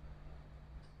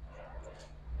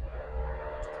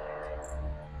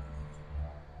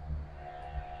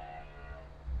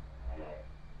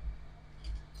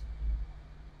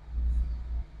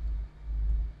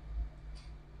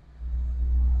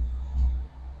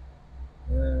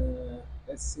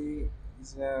 let's see.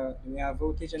 We have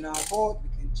voltage on our board. We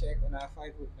can check on our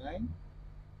 5-volt line.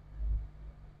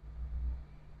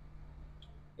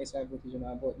 Yes, I have voltage on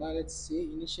our board. Now let's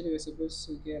see. Initially, we're supposed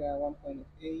to get a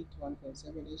 1.8,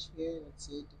 1.7 here. Let's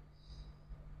see.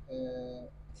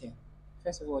 Okay.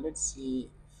 First of all, let's see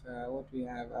if, what we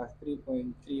have. A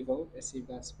 3.3 volt. Let's see if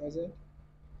that's present.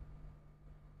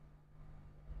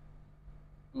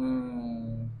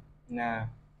 Nah,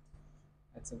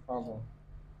 that's a problem.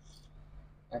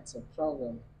 That's a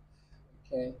problem.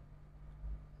 Okay.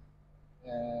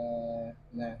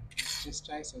 Nah. Let's just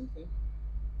try something.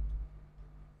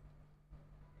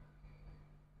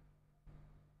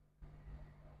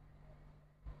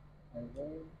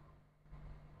 Hello.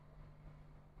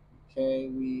 Okay,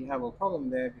 we have a problem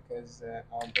there because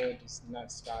our board is not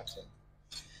starting.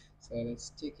 So let's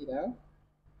take it out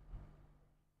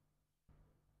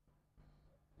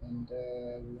and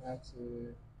we have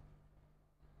to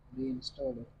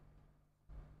reinstall it.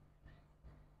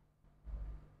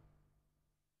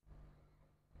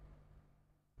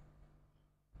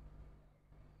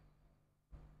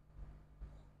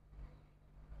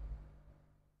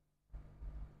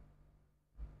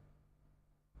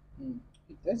 Hmm.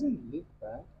 It doesn't look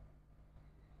bad.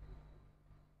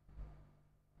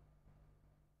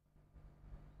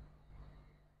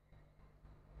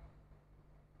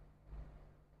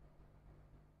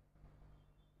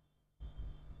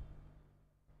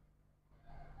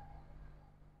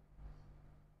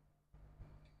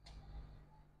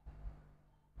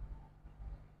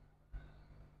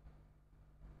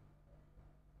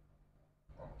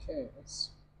 Okay, let's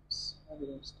have it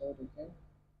installed again.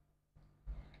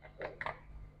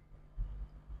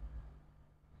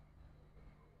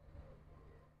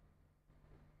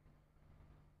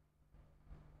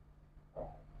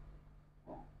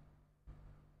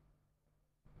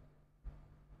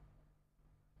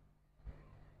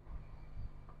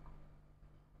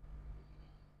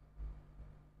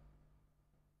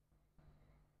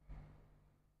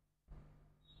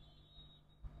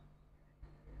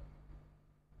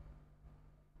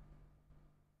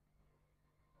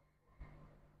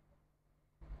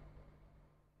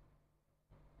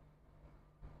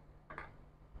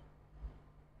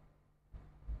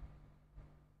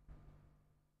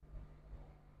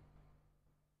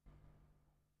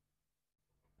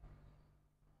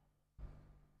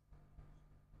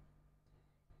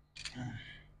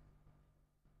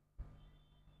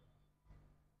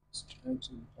 Let's try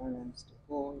to balance the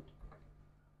board.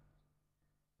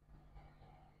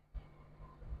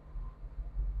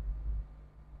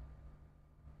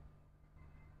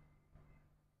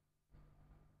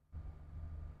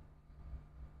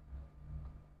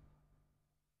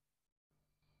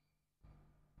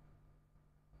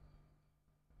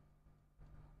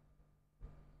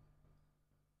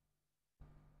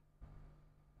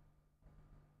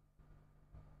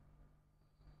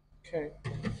 Okay,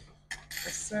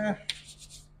 let's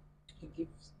give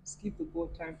let's give the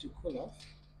board time to cool off.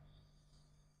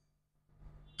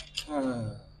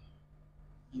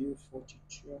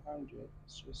 U4200.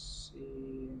 Let's just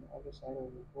see on the other side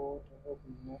of the board. I hope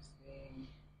nothing.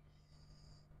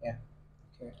 Yeah.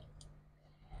 Okay.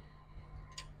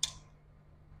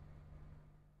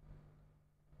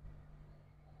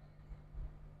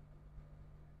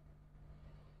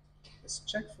 Let's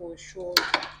check for a short.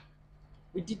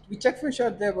 We checked for a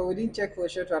short there, but we didn't check for a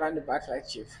short around the backlight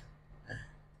chip.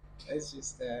 Let's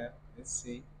just let's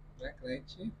see backlight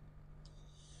chip.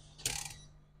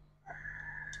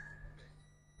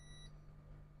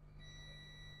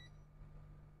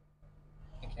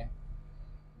 Okay.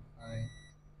 Fine.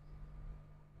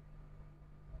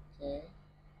 Okay.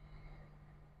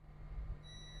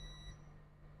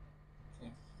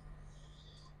 Okay.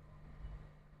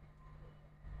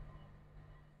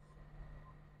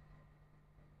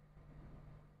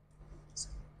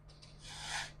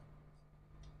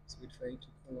 Let's wait for it to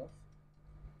cool off.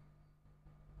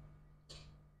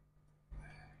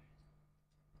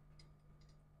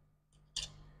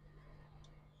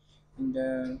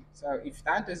 And so if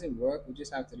that doesn't work, we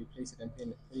just have to replace it and put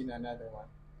in another one.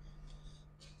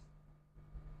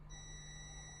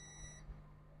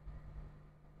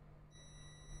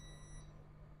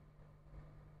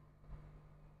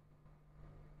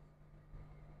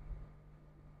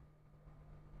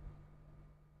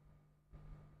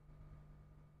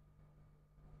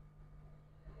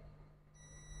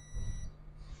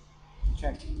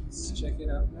 Okay, let's check it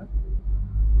out now.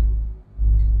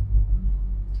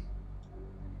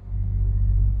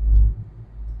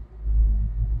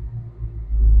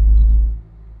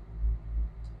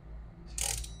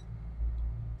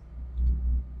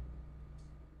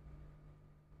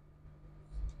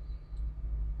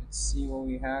 see what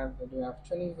we have. Do we have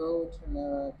 20 volt on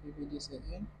our PVDC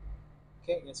in?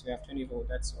 Okay, yes, we have 20 volt.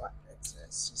 That's what.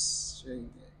 Let's just show you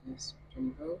that. Yes,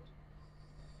 20 volt.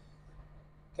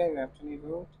 Okay, we have 20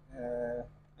 volt. Are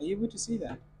you able to see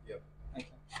that? Yep. Okay.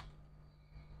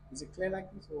 Is it clear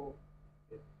like this or?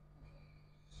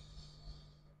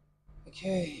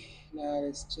 Okay, now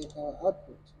let's check our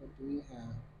output. What do we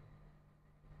have?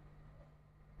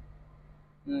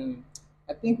 Hmm.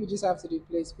 I think we just have to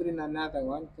replace, put in another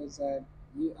one because our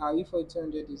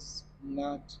E4200 is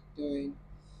not doing.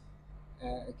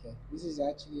 Okay, this is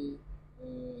actually.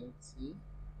 Let's see.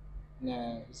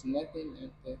 No, it's nothing at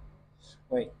the.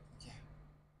 Wait. Okay.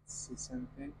 Let's see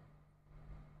something.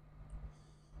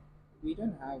 We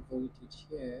don't have voltage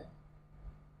here.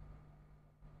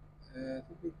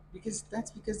 Because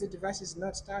that's because the device is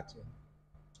not starting.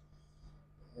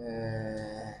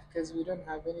 Because we don't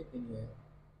have anything here.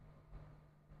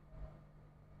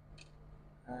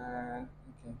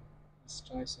 Okay, let's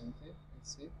try something.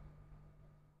 Let's see.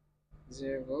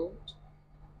 0 volt,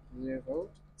 0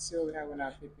 volt. Let's see what we have on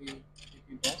our PP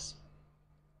bus.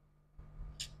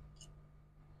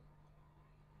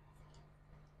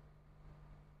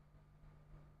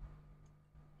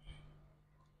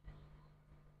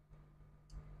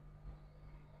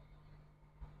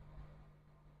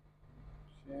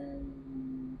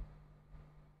 Um,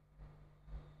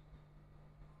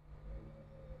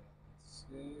 let's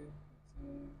see.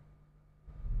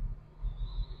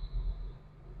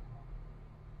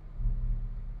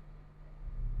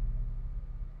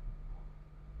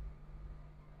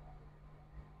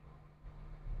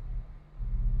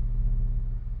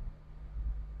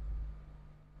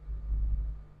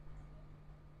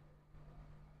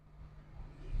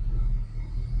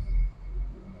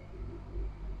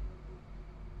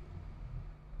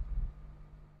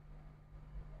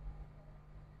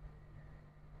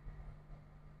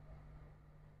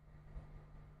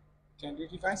 Okay, the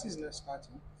device is not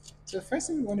starting. So first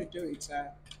thing we want to do is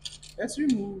let's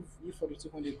remove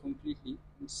E4200 completely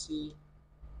and see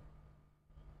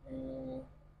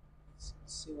let's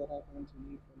see what happens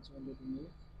when E4200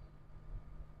 removed.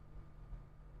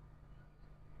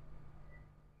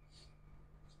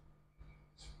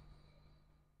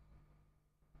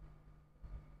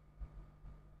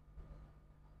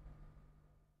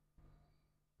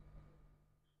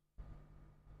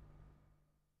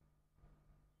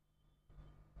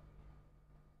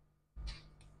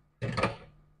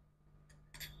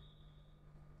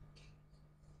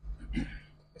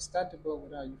 Let's start the board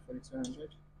without U4200.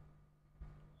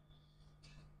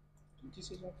 Did you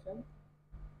see that fail?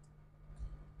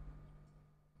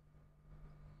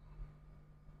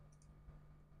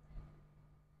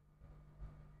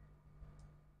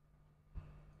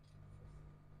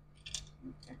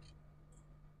 Okay.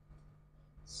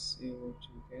 Let's see what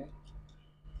you get.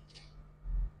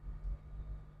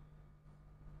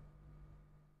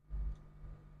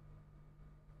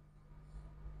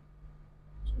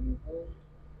 20 volt.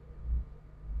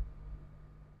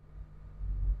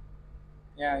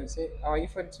 Yeah, you see, our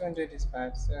E4200 is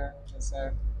bad, so let's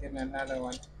get another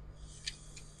one.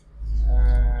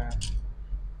 Uh,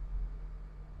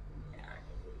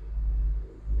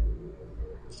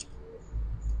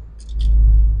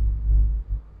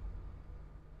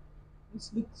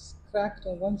 this looks cracked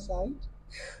on one side.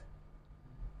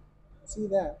 See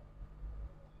that?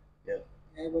 Yeah.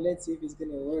 Yeah, but let's see if it's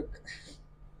gonna work.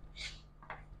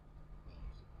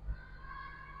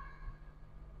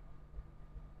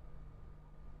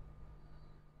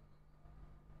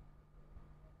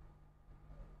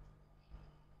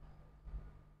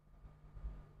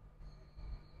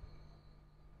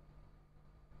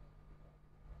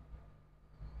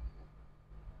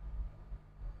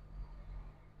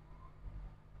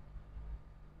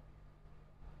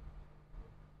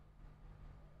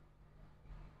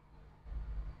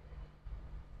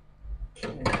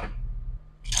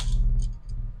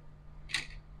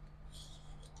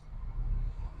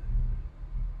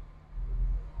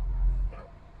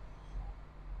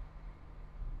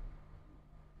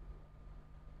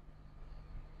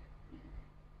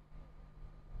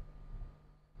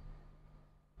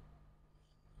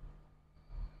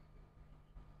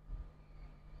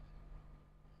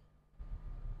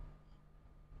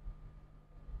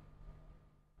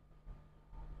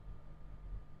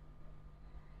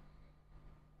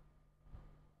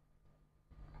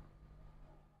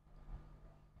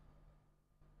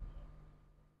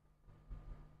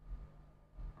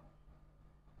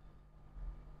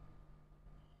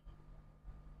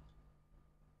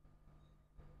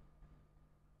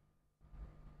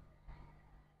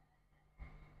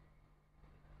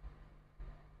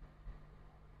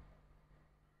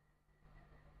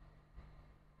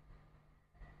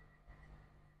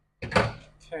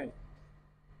 Okay.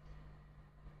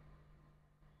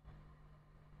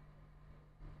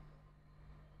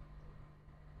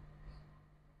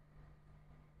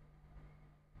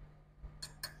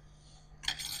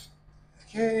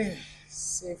 Okay.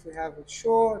 See if we have a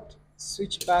short.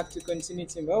 Switch back to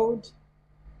continuity mode.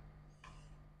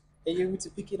 Are you able to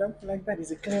pick it up like that?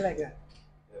 Is it clear like that?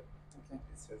 Yeah. Okay.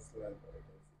 It's just like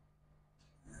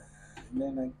that. And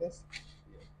then like this.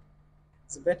 Yeah.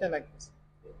 It's better like this.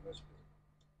 Yeah, much better.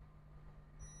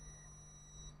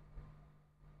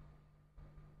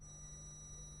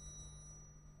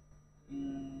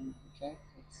 Okay.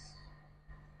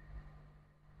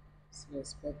 So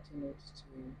expecting it to.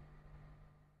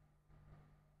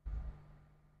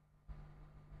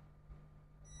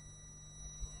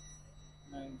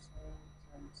 Nice.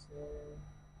 So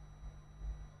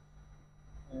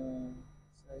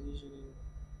usually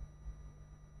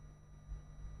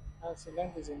as the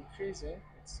length is increasing,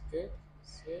 it's good.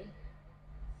 See,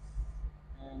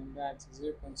 and that's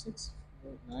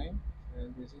 0.609.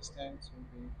 And resistance will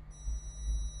be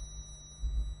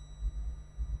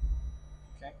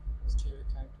okay. Let's give it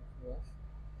time to cool off.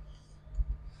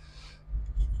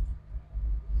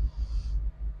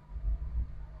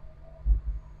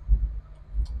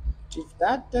 If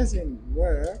that doesn't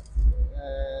work,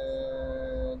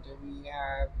 do we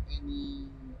have any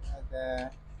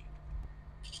other?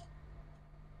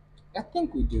 I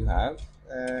think we do have.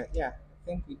 Yeah, I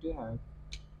think we do have.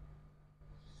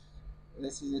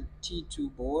 This is a T2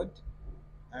 board.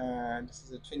 This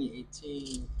is a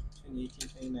 2018,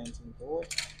 2019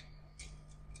 board.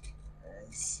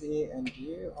 C and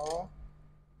U are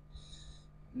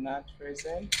not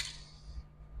present.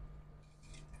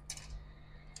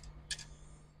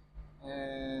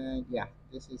 And yeah,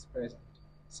 this is present.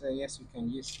 So yes, you can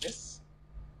use this.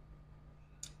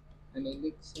 And it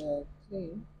looks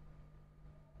clean.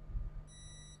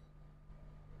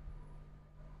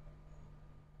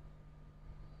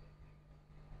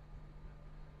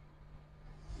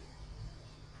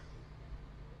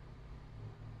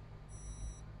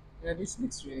 Yeah, this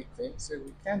looks really clean. So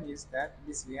we can use that. At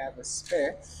least we have a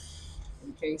spare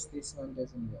in case this one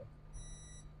doesn't work.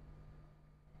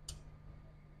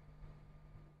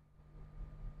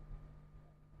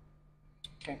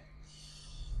 Okay.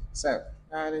 So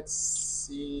now let's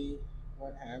see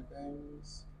what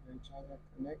happens when Java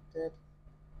connected.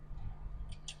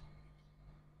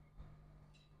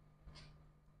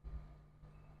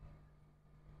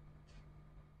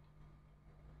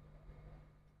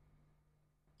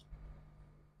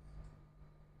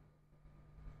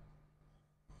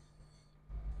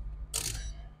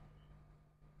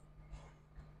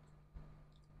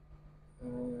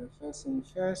 First thing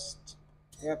first,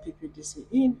 PPDC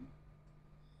in.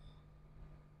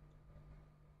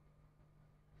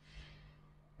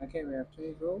 Okay, we have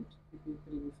 20 volt,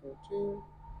 PP3 before 2.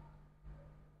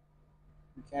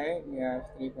 Okay, we have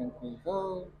 3.3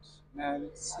 volts. Now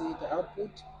let's see the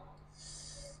output.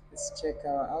 Let's check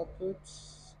our output.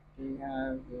 We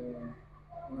have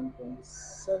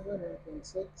 1.7,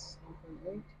 1.6,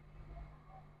 1.8.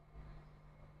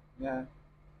 Yeah,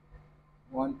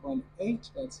 1.8,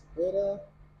 that's better.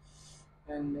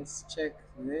 And let's check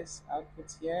this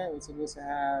output here. We're supposed to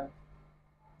have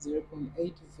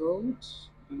 0.8 volt.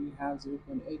 Do we have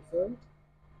 0.8 volt?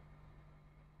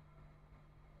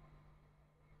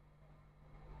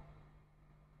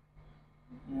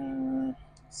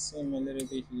 Seem a little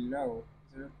bit low.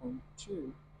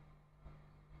 0.2.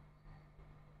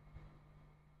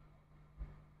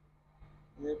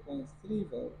 0.3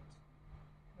 volt.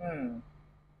 Hmm.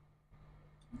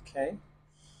 Okay.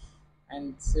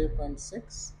 And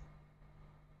 0.6.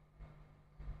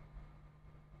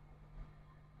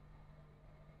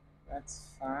 That's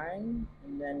fine.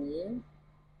 And then here,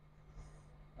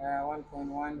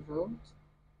 1.1 volt.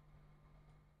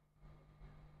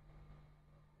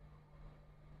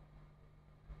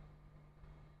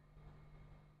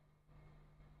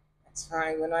 That's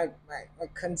fine. When my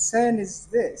concern is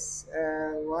this.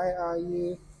 Why are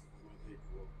you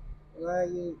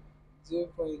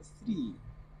 0.3?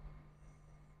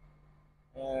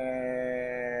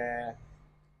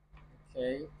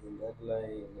 Okay. In that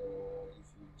line, if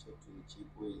you check to the chip,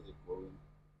 where is it going?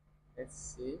 Let's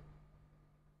see.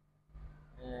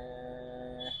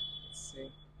 Let's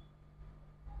see.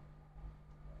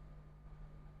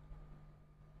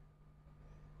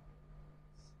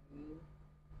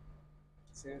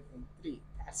 0.3.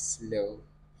 That's low.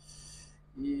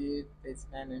 It's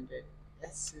 900.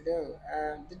 That's low.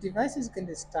 The device is going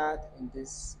to start in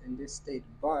this state,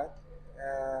 but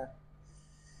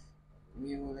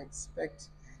we will expect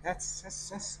that's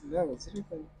low.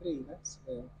 0.3. That's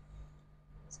low.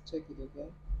 Let's check it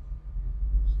again.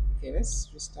 Okay, let's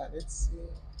restart. Let's see.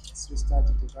 Let's restart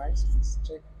the device. Let's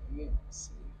check again. Let's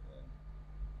see.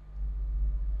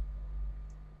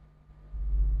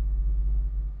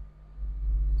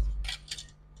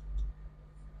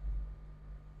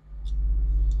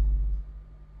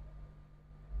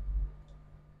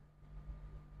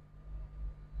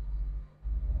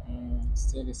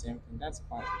 Still the same thing. That's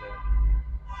part there.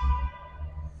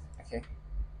 Okay.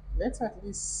 Let's at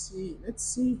least see. Let's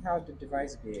see how the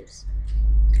device behaves.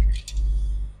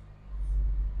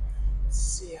 Let's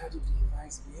see how the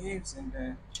device behaves,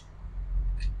 and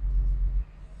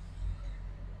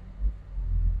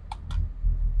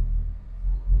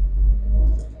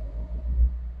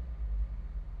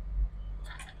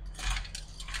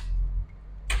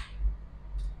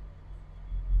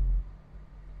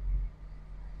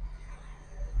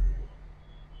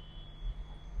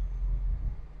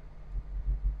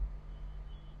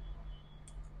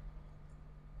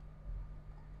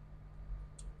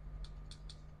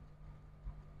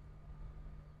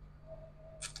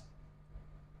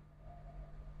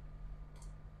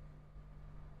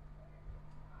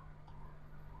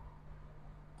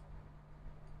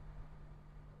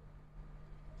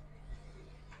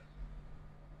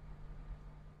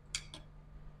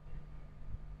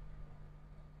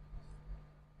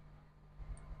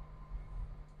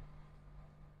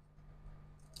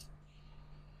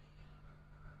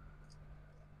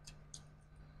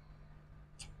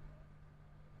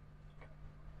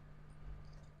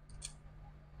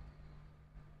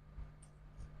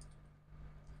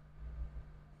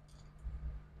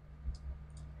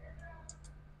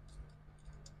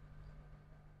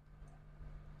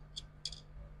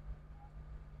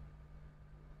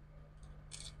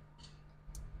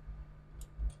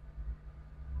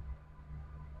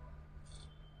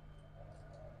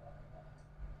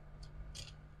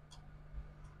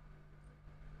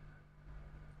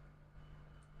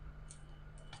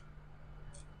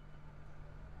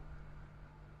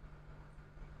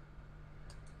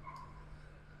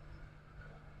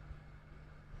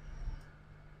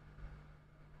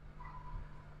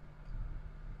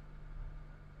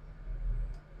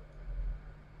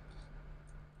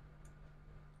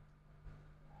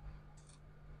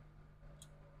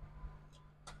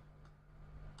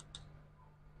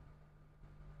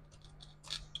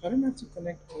I don't have to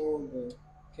connect all the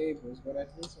cables, but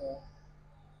at least the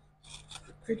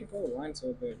critical ones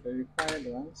or the required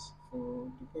ones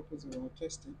for the purpose of our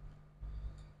testing.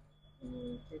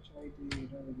 Touch ID, we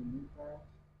don't really need that.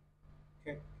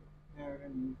 Okay, now we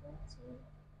don't need that, so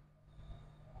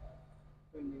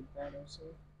we don't need that also.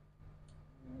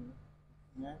 Um,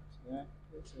 that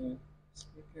is a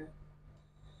speaker.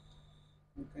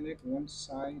 We connect one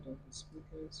side of the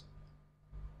speakers.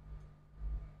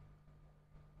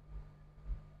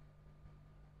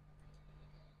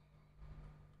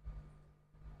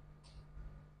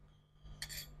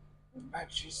 The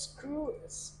battery screw.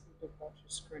 Let's put the battery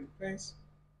screw in place.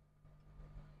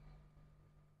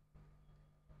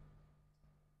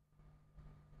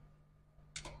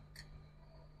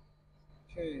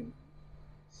 Okay,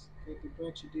 let's get the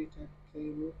battery data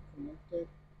cable connected.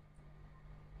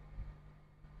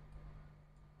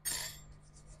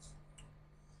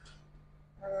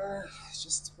 It's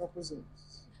just purposes,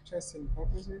 testing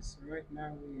purposes. Right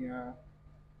now we are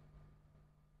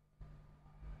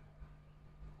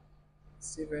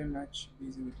still very much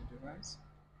busy with the device.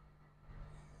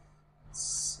 Let's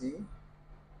see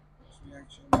what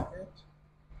reaction we get.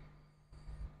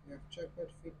 We have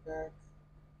trackpad feedback.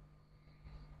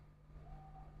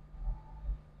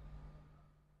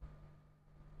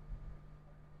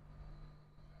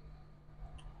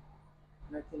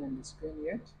 Nothing on the screen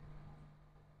yet.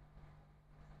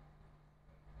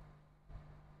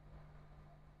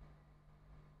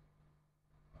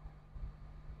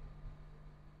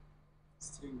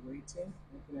 Still waiting.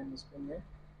 Nothing on the screen yet.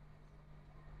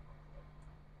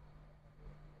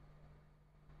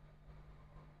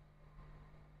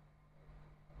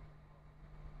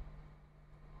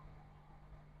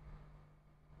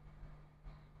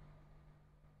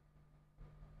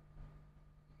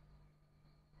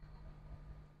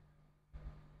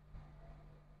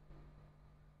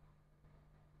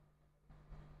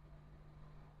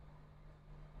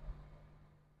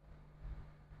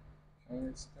 Okay,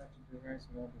 let's start the device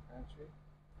without the battery.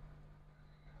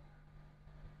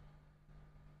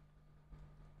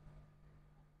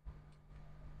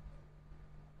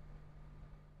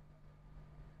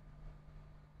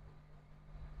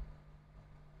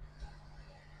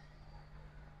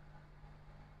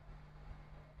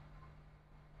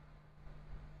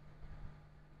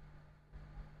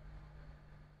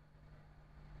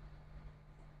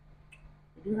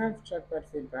 We do have trackpad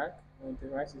feedback. The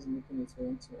device is making its way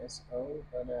into SO,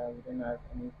 but we don't have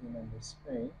anything on the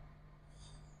screen.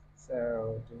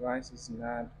 So device is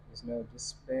not, there's no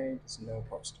display, there's no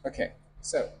post. Okay,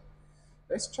 so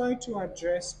let's try to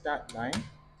address that line.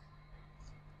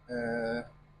 Uh,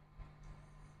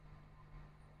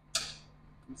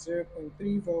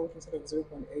 0.3 volt instead of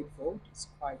 0.8 volt is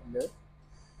quite low.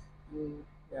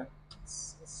 Yeah,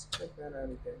 let's check that out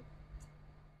again.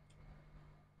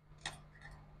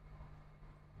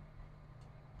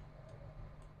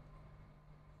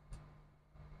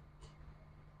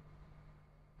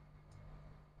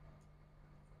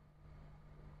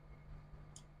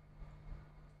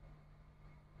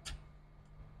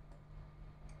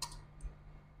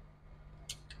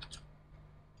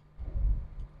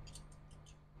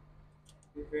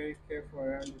 Be very careful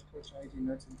around the touch ID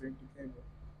not to break the cable.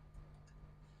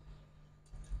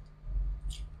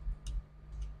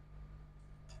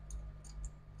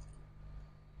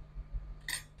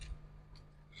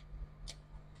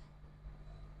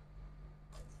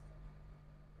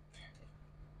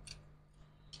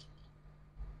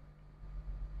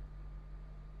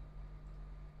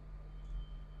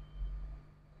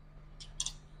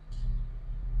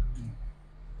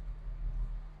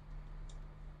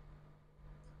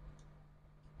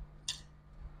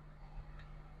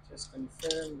 Just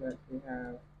confirm that we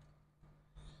have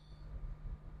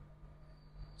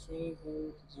 3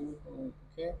 volt, 0 volt.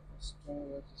 Okay, let's try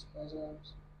what is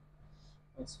present.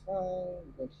 That's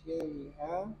fine, but here we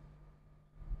have,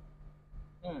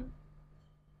 hmm,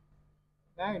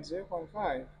 now it's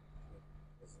 0.5.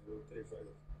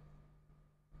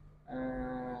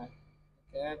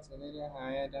 Okay, that's a little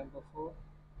higher than before.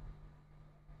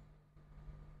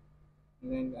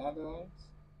 And then the other ones,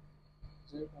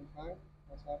 0.5.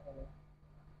 What's happening?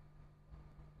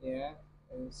 Yeah,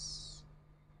 it's,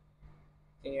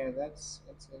 yeah, that's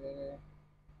a little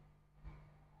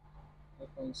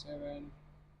 0.7.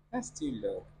 That's too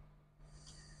low.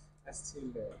 That's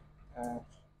too low. Uh,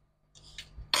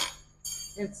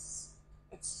 it's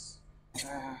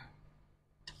uh,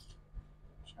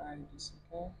 try this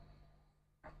again.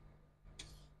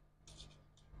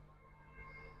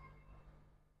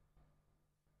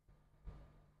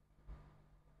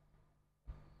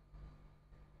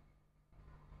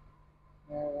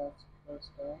 Yeah, that's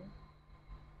first down.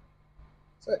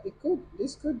 So it could,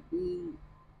 this could be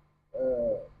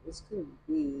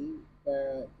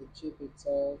that the chip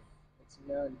itself it's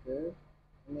not good.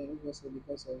 I mean, obviously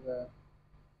because of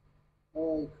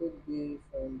or it could be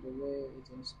from the way it's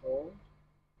installed.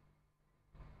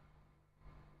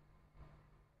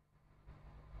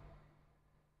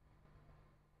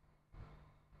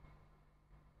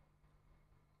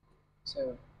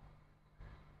 So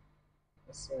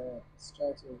let's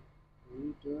try to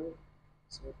redo it.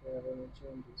 See if we have any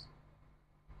changes.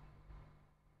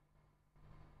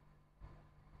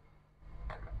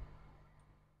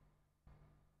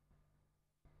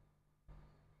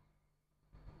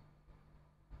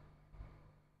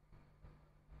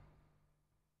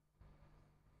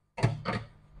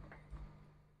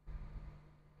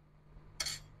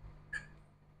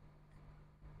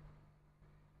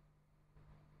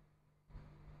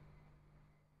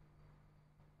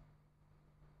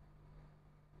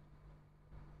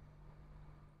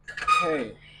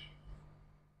 Hey,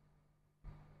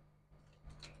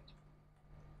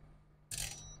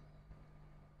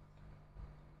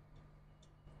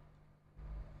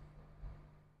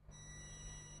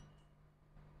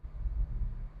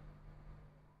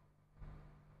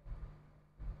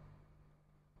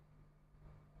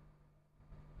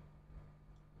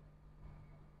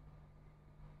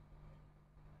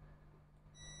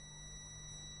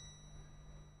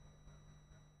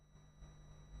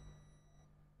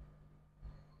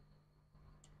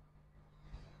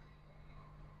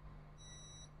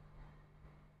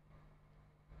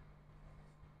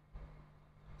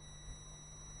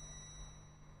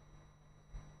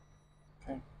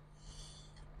 okay.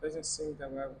 Doesn't seem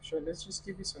that well. Sure, let's just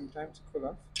give it some time to cool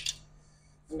off.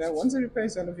 And then once the repair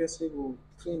is done, obviously we'll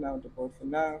clean out the board. For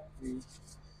now, we're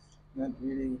not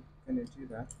really gonna do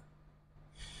that.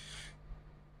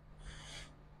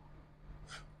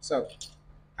 So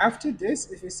after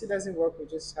this, if it still doesn't work, we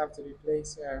just have to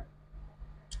replace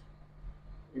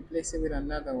it with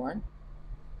another one.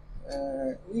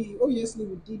 We obviously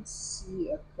we did see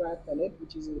a crack on it,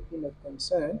 which is a thing of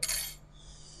concern.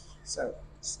 So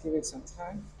just give it some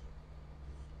time.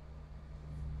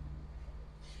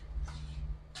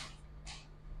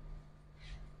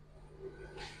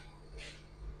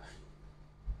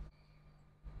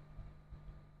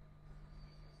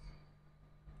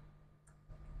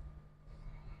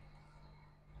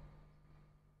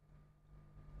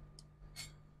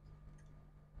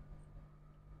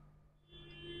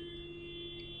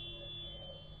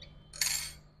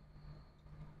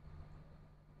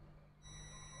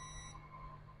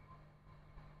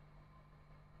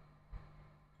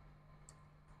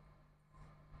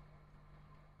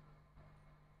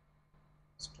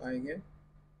 Let's try again.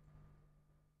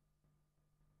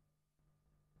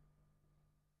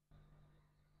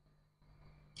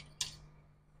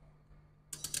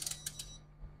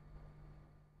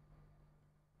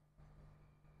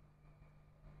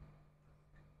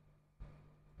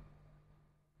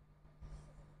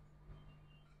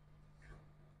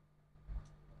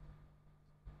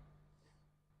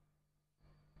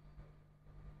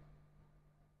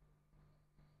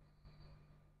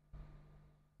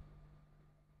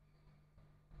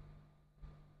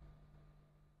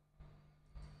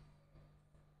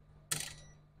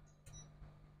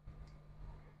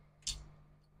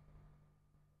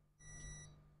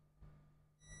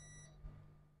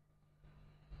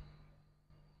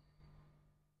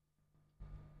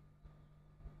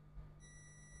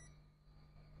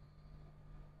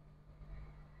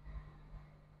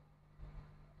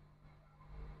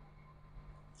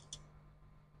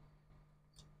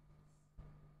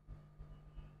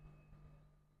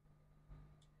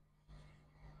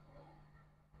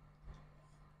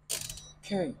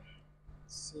 Okay,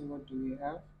 let's see what do we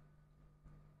have.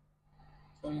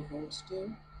 20 volts still.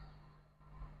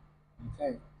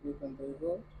 Okay, 3.3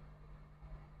 volt.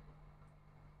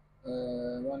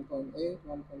 1.8,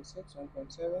 1.6,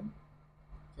 1.7.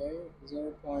 Okay,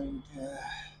 0.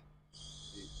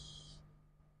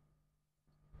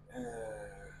 Uh,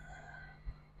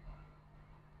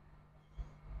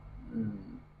 hmm,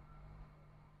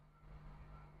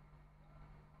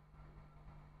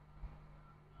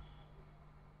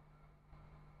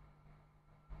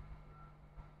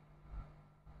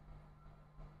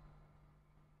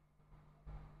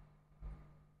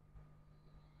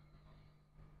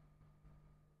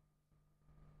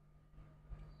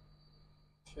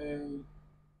 okay,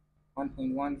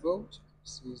 1.1 volt.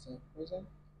 See, is that present?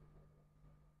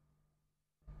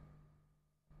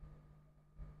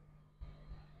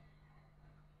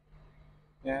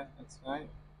 Yeah, that's fine.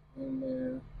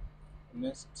 And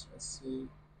next, let's see,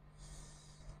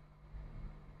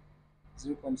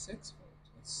 0.6 volt.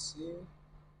 Let's see,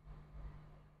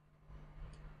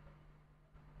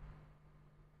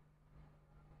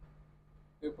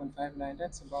 0.59.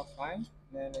 That's about fine.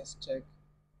 Then let's check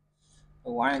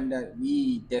the one that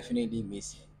we definitely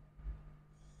missing.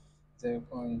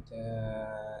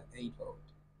 0.8 volt.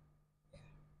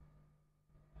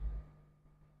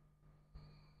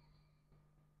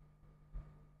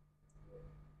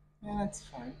 Yeah, that's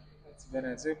fine. That's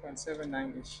better.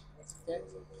 0.79 ish. That's okay.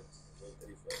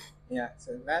 Yeah,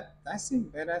 so that seems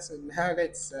better. So now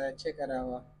let's check out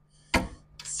our.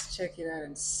 Let's check it out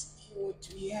and see what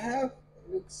we have.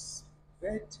 Looks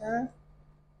better.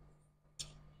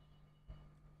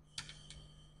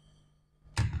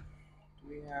 Do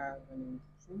we have an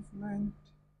improvement?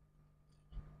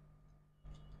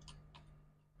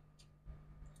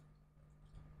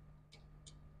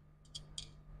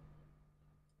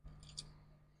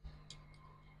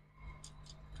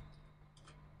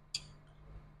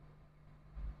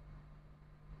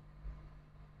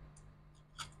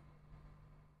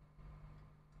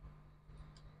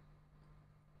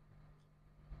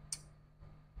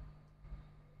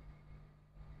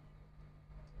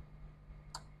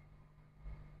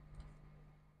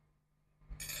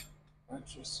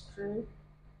 Battery screw.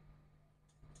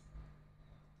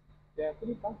 Yeah, put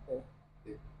it back there.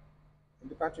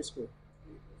 The battery screw.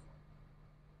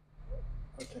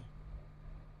 Okay.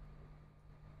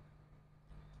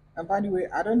 And by the way,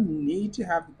 I don't need to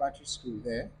have the battery screw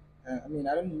there. I mean,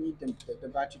 I don't need the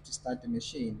battery to start the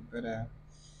machine, but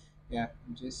yeah,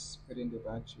 I'm just putting the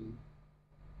battery,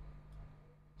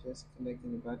 just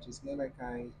connecting the battery. It's not like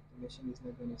the machine is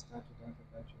not going to start without the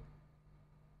battery.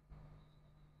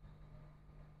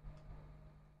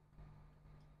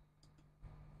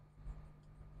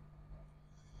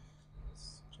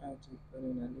 Let's try to put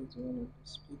in at least one of the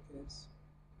speakers.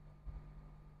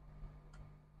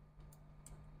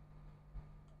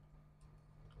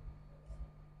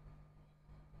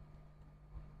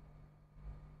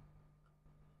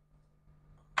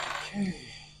 Okay.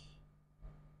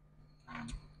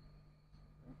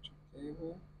 Battery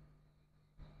cable.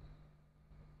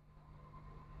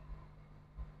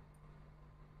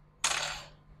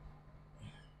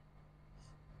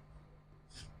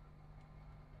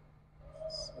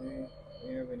 See if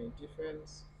we have any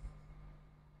difference.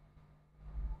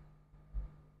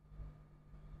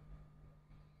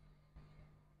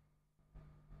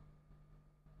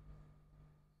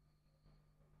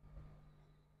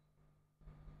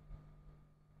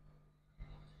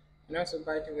 And also,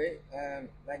 by the way,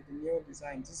 like the new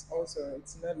design, this also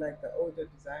it's not like the older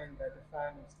design that the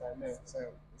fan is like no.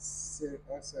 So it's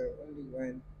also only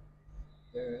when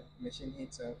the machine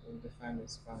heats up and the fan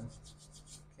responds.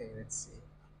 Okay, let's see.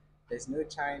 There's no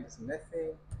chime, there's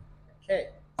nothing. Okay,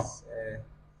 so,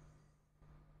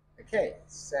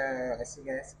 so as you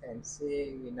guys can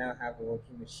see, we now have a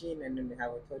working machine and then we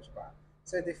have a touch bar.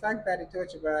 So the fact that the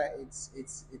touch bar it's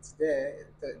there,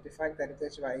 the fact that the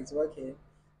touch bar is working,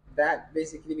 that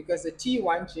basically because the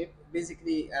T1 chip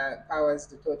basically powers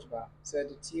the touch bar. So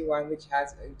the T1 which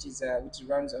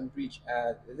runs on Bridge,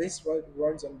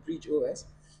 runs on Bridge OS.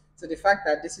 So the fact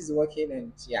that this is working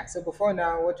and yeah, so before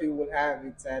now what we will have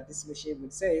is this machine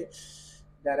would say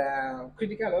that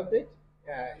critical update.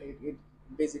 It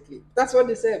basically that's what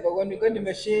they say. But when you got the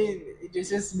machine, it is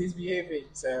just misbehaving.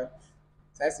 So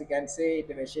as you can see,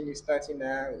 the machine is starting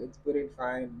now. It's booting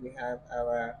fine. We have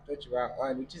our touch bar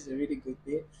on, which is a really good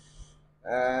thing.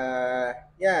 Yeah,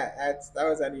 that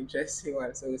was an interesting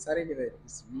one. So we started we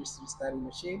started the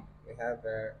machine. We have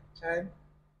chime.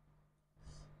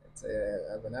 It's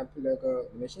have an Apple logo.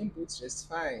 The machine boots just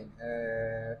fine.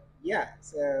 Yeah,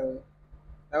 so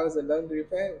that was a long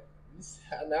repair. This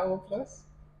an hour plus.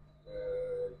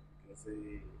 You can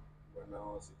say 1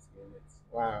 hour 6 minutes.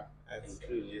 Wow, that's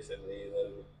Including yesterday,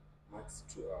 that max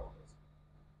 2 hours.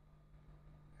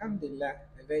 Alhamdulillah.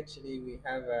 Eventually, we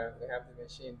have the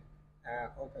machine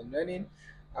up and running.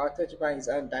 Our touch bar is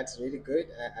on. That's really good.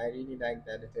 I really like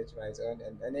that the touch bar is on,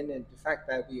 and then the fact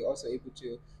that we also able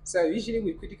to. So usually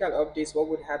with critical updates, what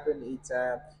would happen is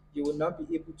you will not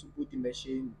be able to boot the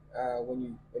machine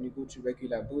when you go to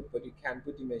regular boot, but you can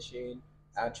boot the machine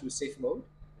through safe mode.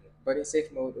 But in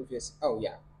safe mode, obviously. Oh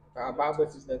yeah, our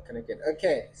bus is not connected.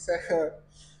 Okay, so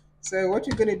what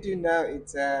you're gonna do now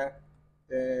is the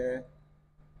the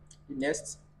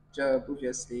next job,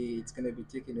 obviously, it's going to be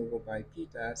taken over by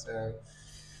Peter. So,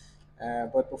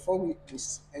 but before we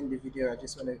end the video, I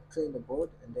just want to clean the board,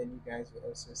 and then you guys will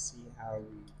also see how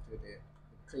we do the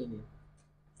cleaning.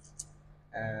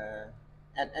 Uh,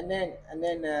 and then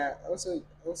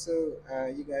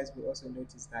you guys will also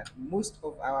notice that most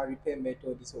of our repair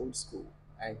method is old school.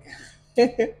 Like,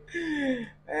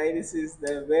 this is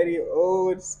the very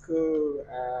old school.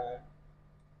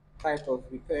 Type of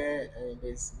repair, and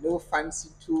there's no fancy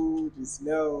tool, there's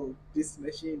no this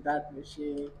machine, that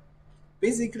machine,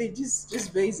 basically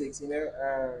just basics,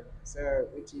 so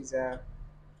which is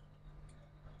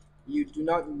you do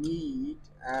not need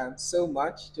so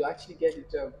much to actually get the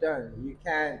job done. You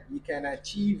can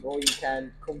achieve, or you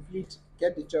can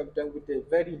get the job done with the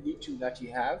very little that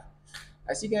you have.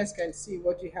 As you guys can see,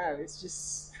 what you have is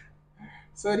just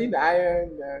soldering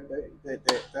iron, the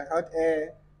hot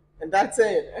air, and that's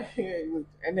it.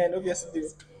 And then obviously,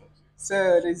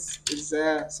 so this is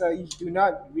so you do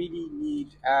not really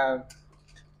need. I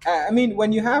mean,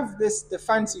 when you have the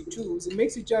fancy tools, it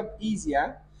makes your job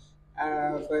easier.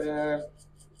 But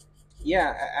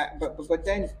yeah, but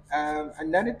then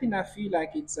another thing I feel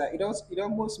like it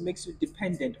almost makes you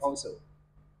dependent also.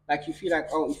 Like you feel like,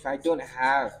 oh, if I don't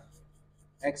have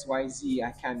X Y Z,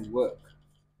 I can't work.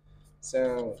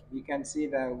 So you can see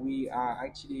that we are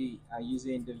actually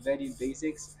using the very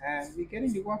basics and we're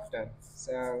getting the work done.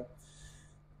 So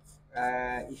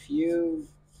if you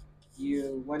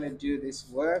want to do this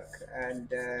work and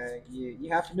you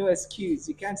have no excuse,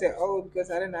 you can't say, oh, because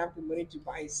I don't have the money to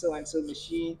buy so and so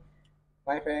machine.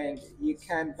 My friend, you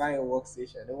can't buy a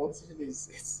workstation. The workstation is,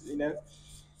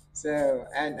 so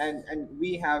and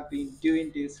we have been doing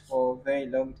this for a very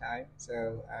long time.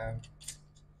 So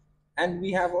and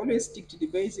we have always stick to the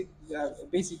basic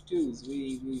tools.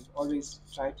 We've always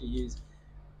tried to use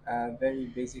very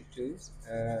basic tools,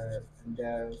 and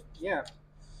yeah,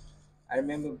 I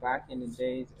remember back in the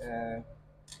days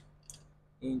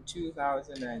in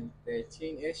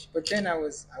 2013-ish, but then I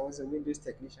was a Windows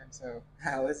technician, so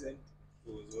I wasn't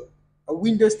Who was what? a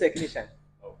Windows technician.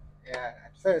 Oh, Yeah,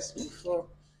 at first before,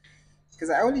 because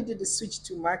I only did the switch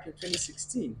to Mac in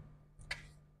 2016.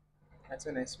 That's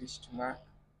when I switched to Mac.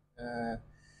 Uh,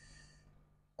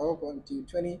 up until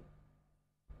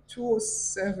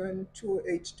 207,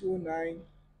 208, 209.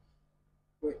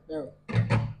 Wait, no.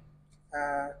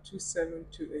 27,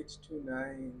 28,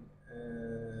 29.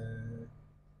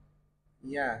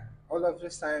 Yeah, all of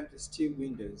those times is still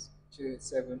Windows.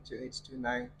 287, 28,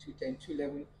 29, 210,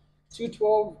 211,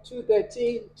 212,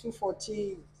 213,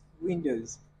 214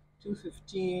 Windows.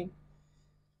 215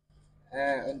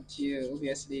 until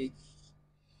obviously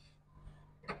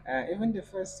even the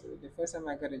first time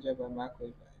I got a job at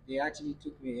Macworld, they actually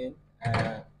took me in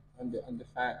on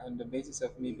the basis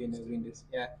of me being a Windows.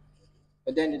 Yeah,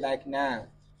 but then they're like, nah,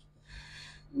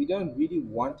 we don't really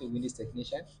want a Windows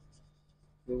technician.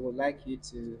 We would like you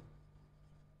to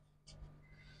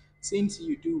since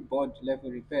you do board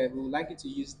level repair, we would like you to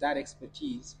use that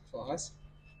expertise for us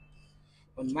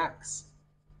on Macs.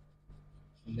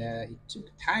 And it took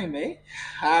time, eh?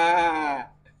 Ah,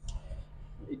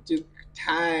 it took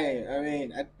time. I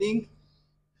mean, I think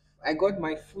I got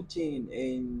my footing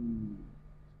in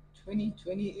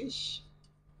 2020-ish,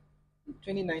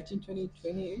 2019,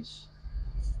 2020-ish.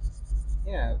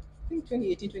 Yeah, I think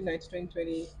 2018, 2019,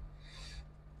 2020.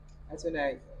 That's when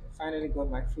I finally got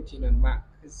my footing on Mac.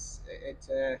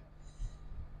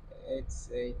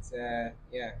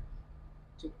 Yeah,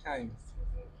 took time.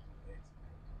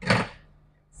 It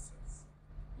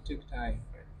took time.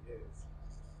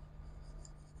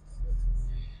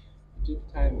 It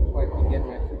took time before I could get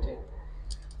my footing.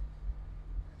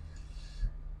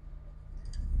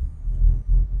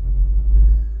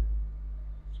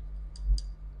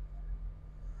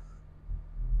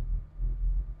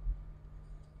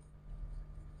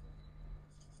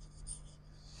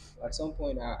 At some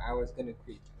point, I was gonna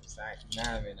quit. It's like,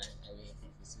 nah, man. I mean,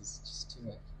 this is just too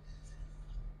much.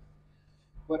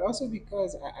 But also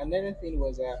because another thing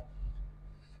was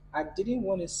I didn't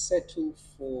want to settle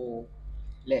for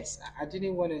less. I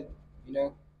didn't want to, you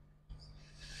know,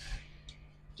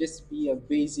 just be a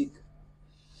basic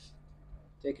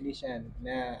technician.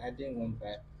 Nah, I didn't want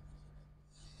that.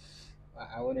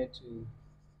 I wanted to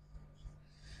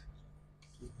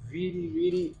really,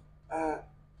 really uh,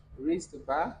 raise the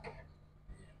bar.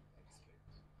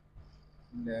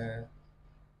 And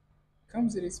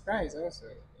comes with its price also,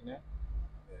 you know.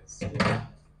 So, yeah.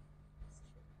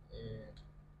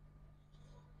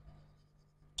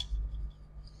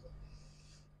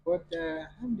 But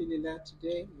alhamdulillah,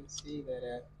 today we see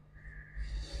that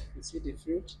we see the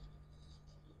fruit.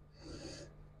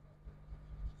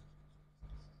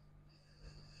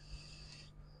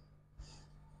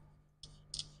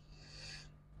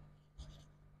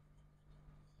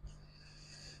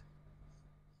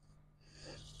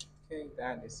 Okay,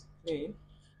 that is clean.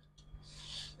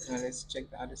 Now let's check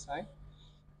the other side.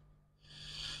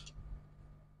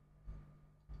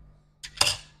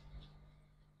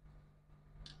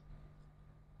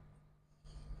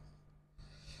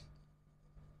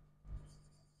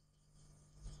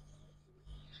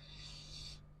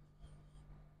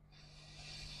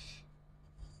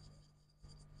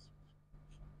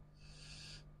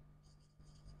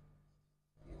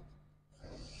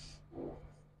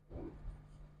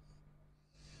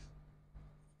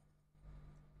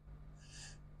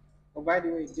 Oh, by the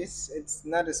way, this it's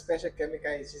not a special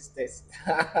chemical. It's just this.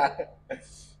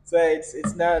 So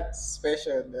it's not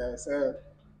special. So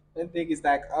don't think it's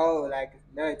like, oh, like,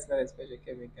 no, it's not a special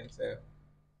chemical. So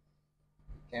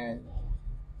you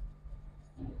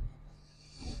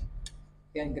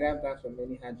can grab that from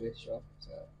any hardware shop.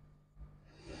 So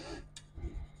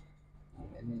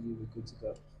and then you'll be good to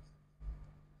go.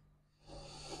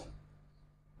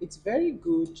 It's very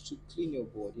good to clean your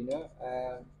board.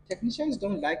 Technicians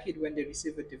don't like it when they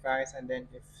receive a device and then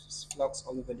it flux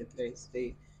all over the place.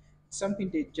 It's something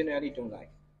they generally don't like.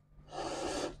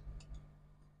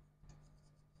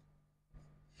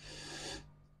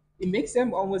 It makes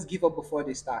them almost give up before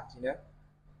they start.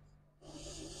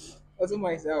 Also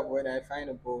myself, when I find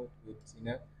a board with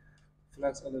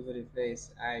flux all over the place,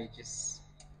 I just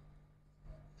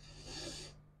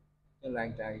don't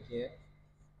like the idea.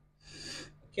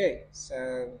 Okay,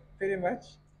 so pretty much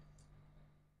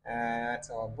that's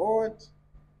our board.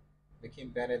 Looking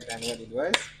better than what it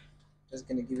was. Just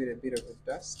gonna give it a bit of a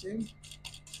dusting.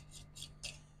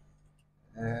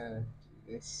 Do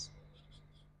this.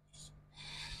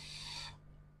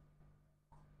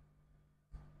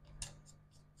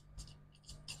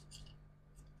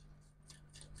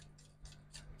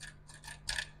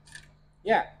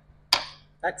 Yeah,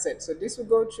 that's it. So this will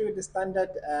go through the standard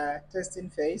testing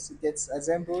phase. It gets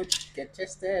assembled, get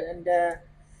tested, and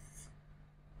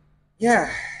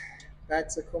yeah,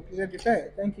 that's a completed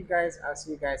repair. Thank you guys. I'll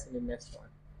see you guys in the next one.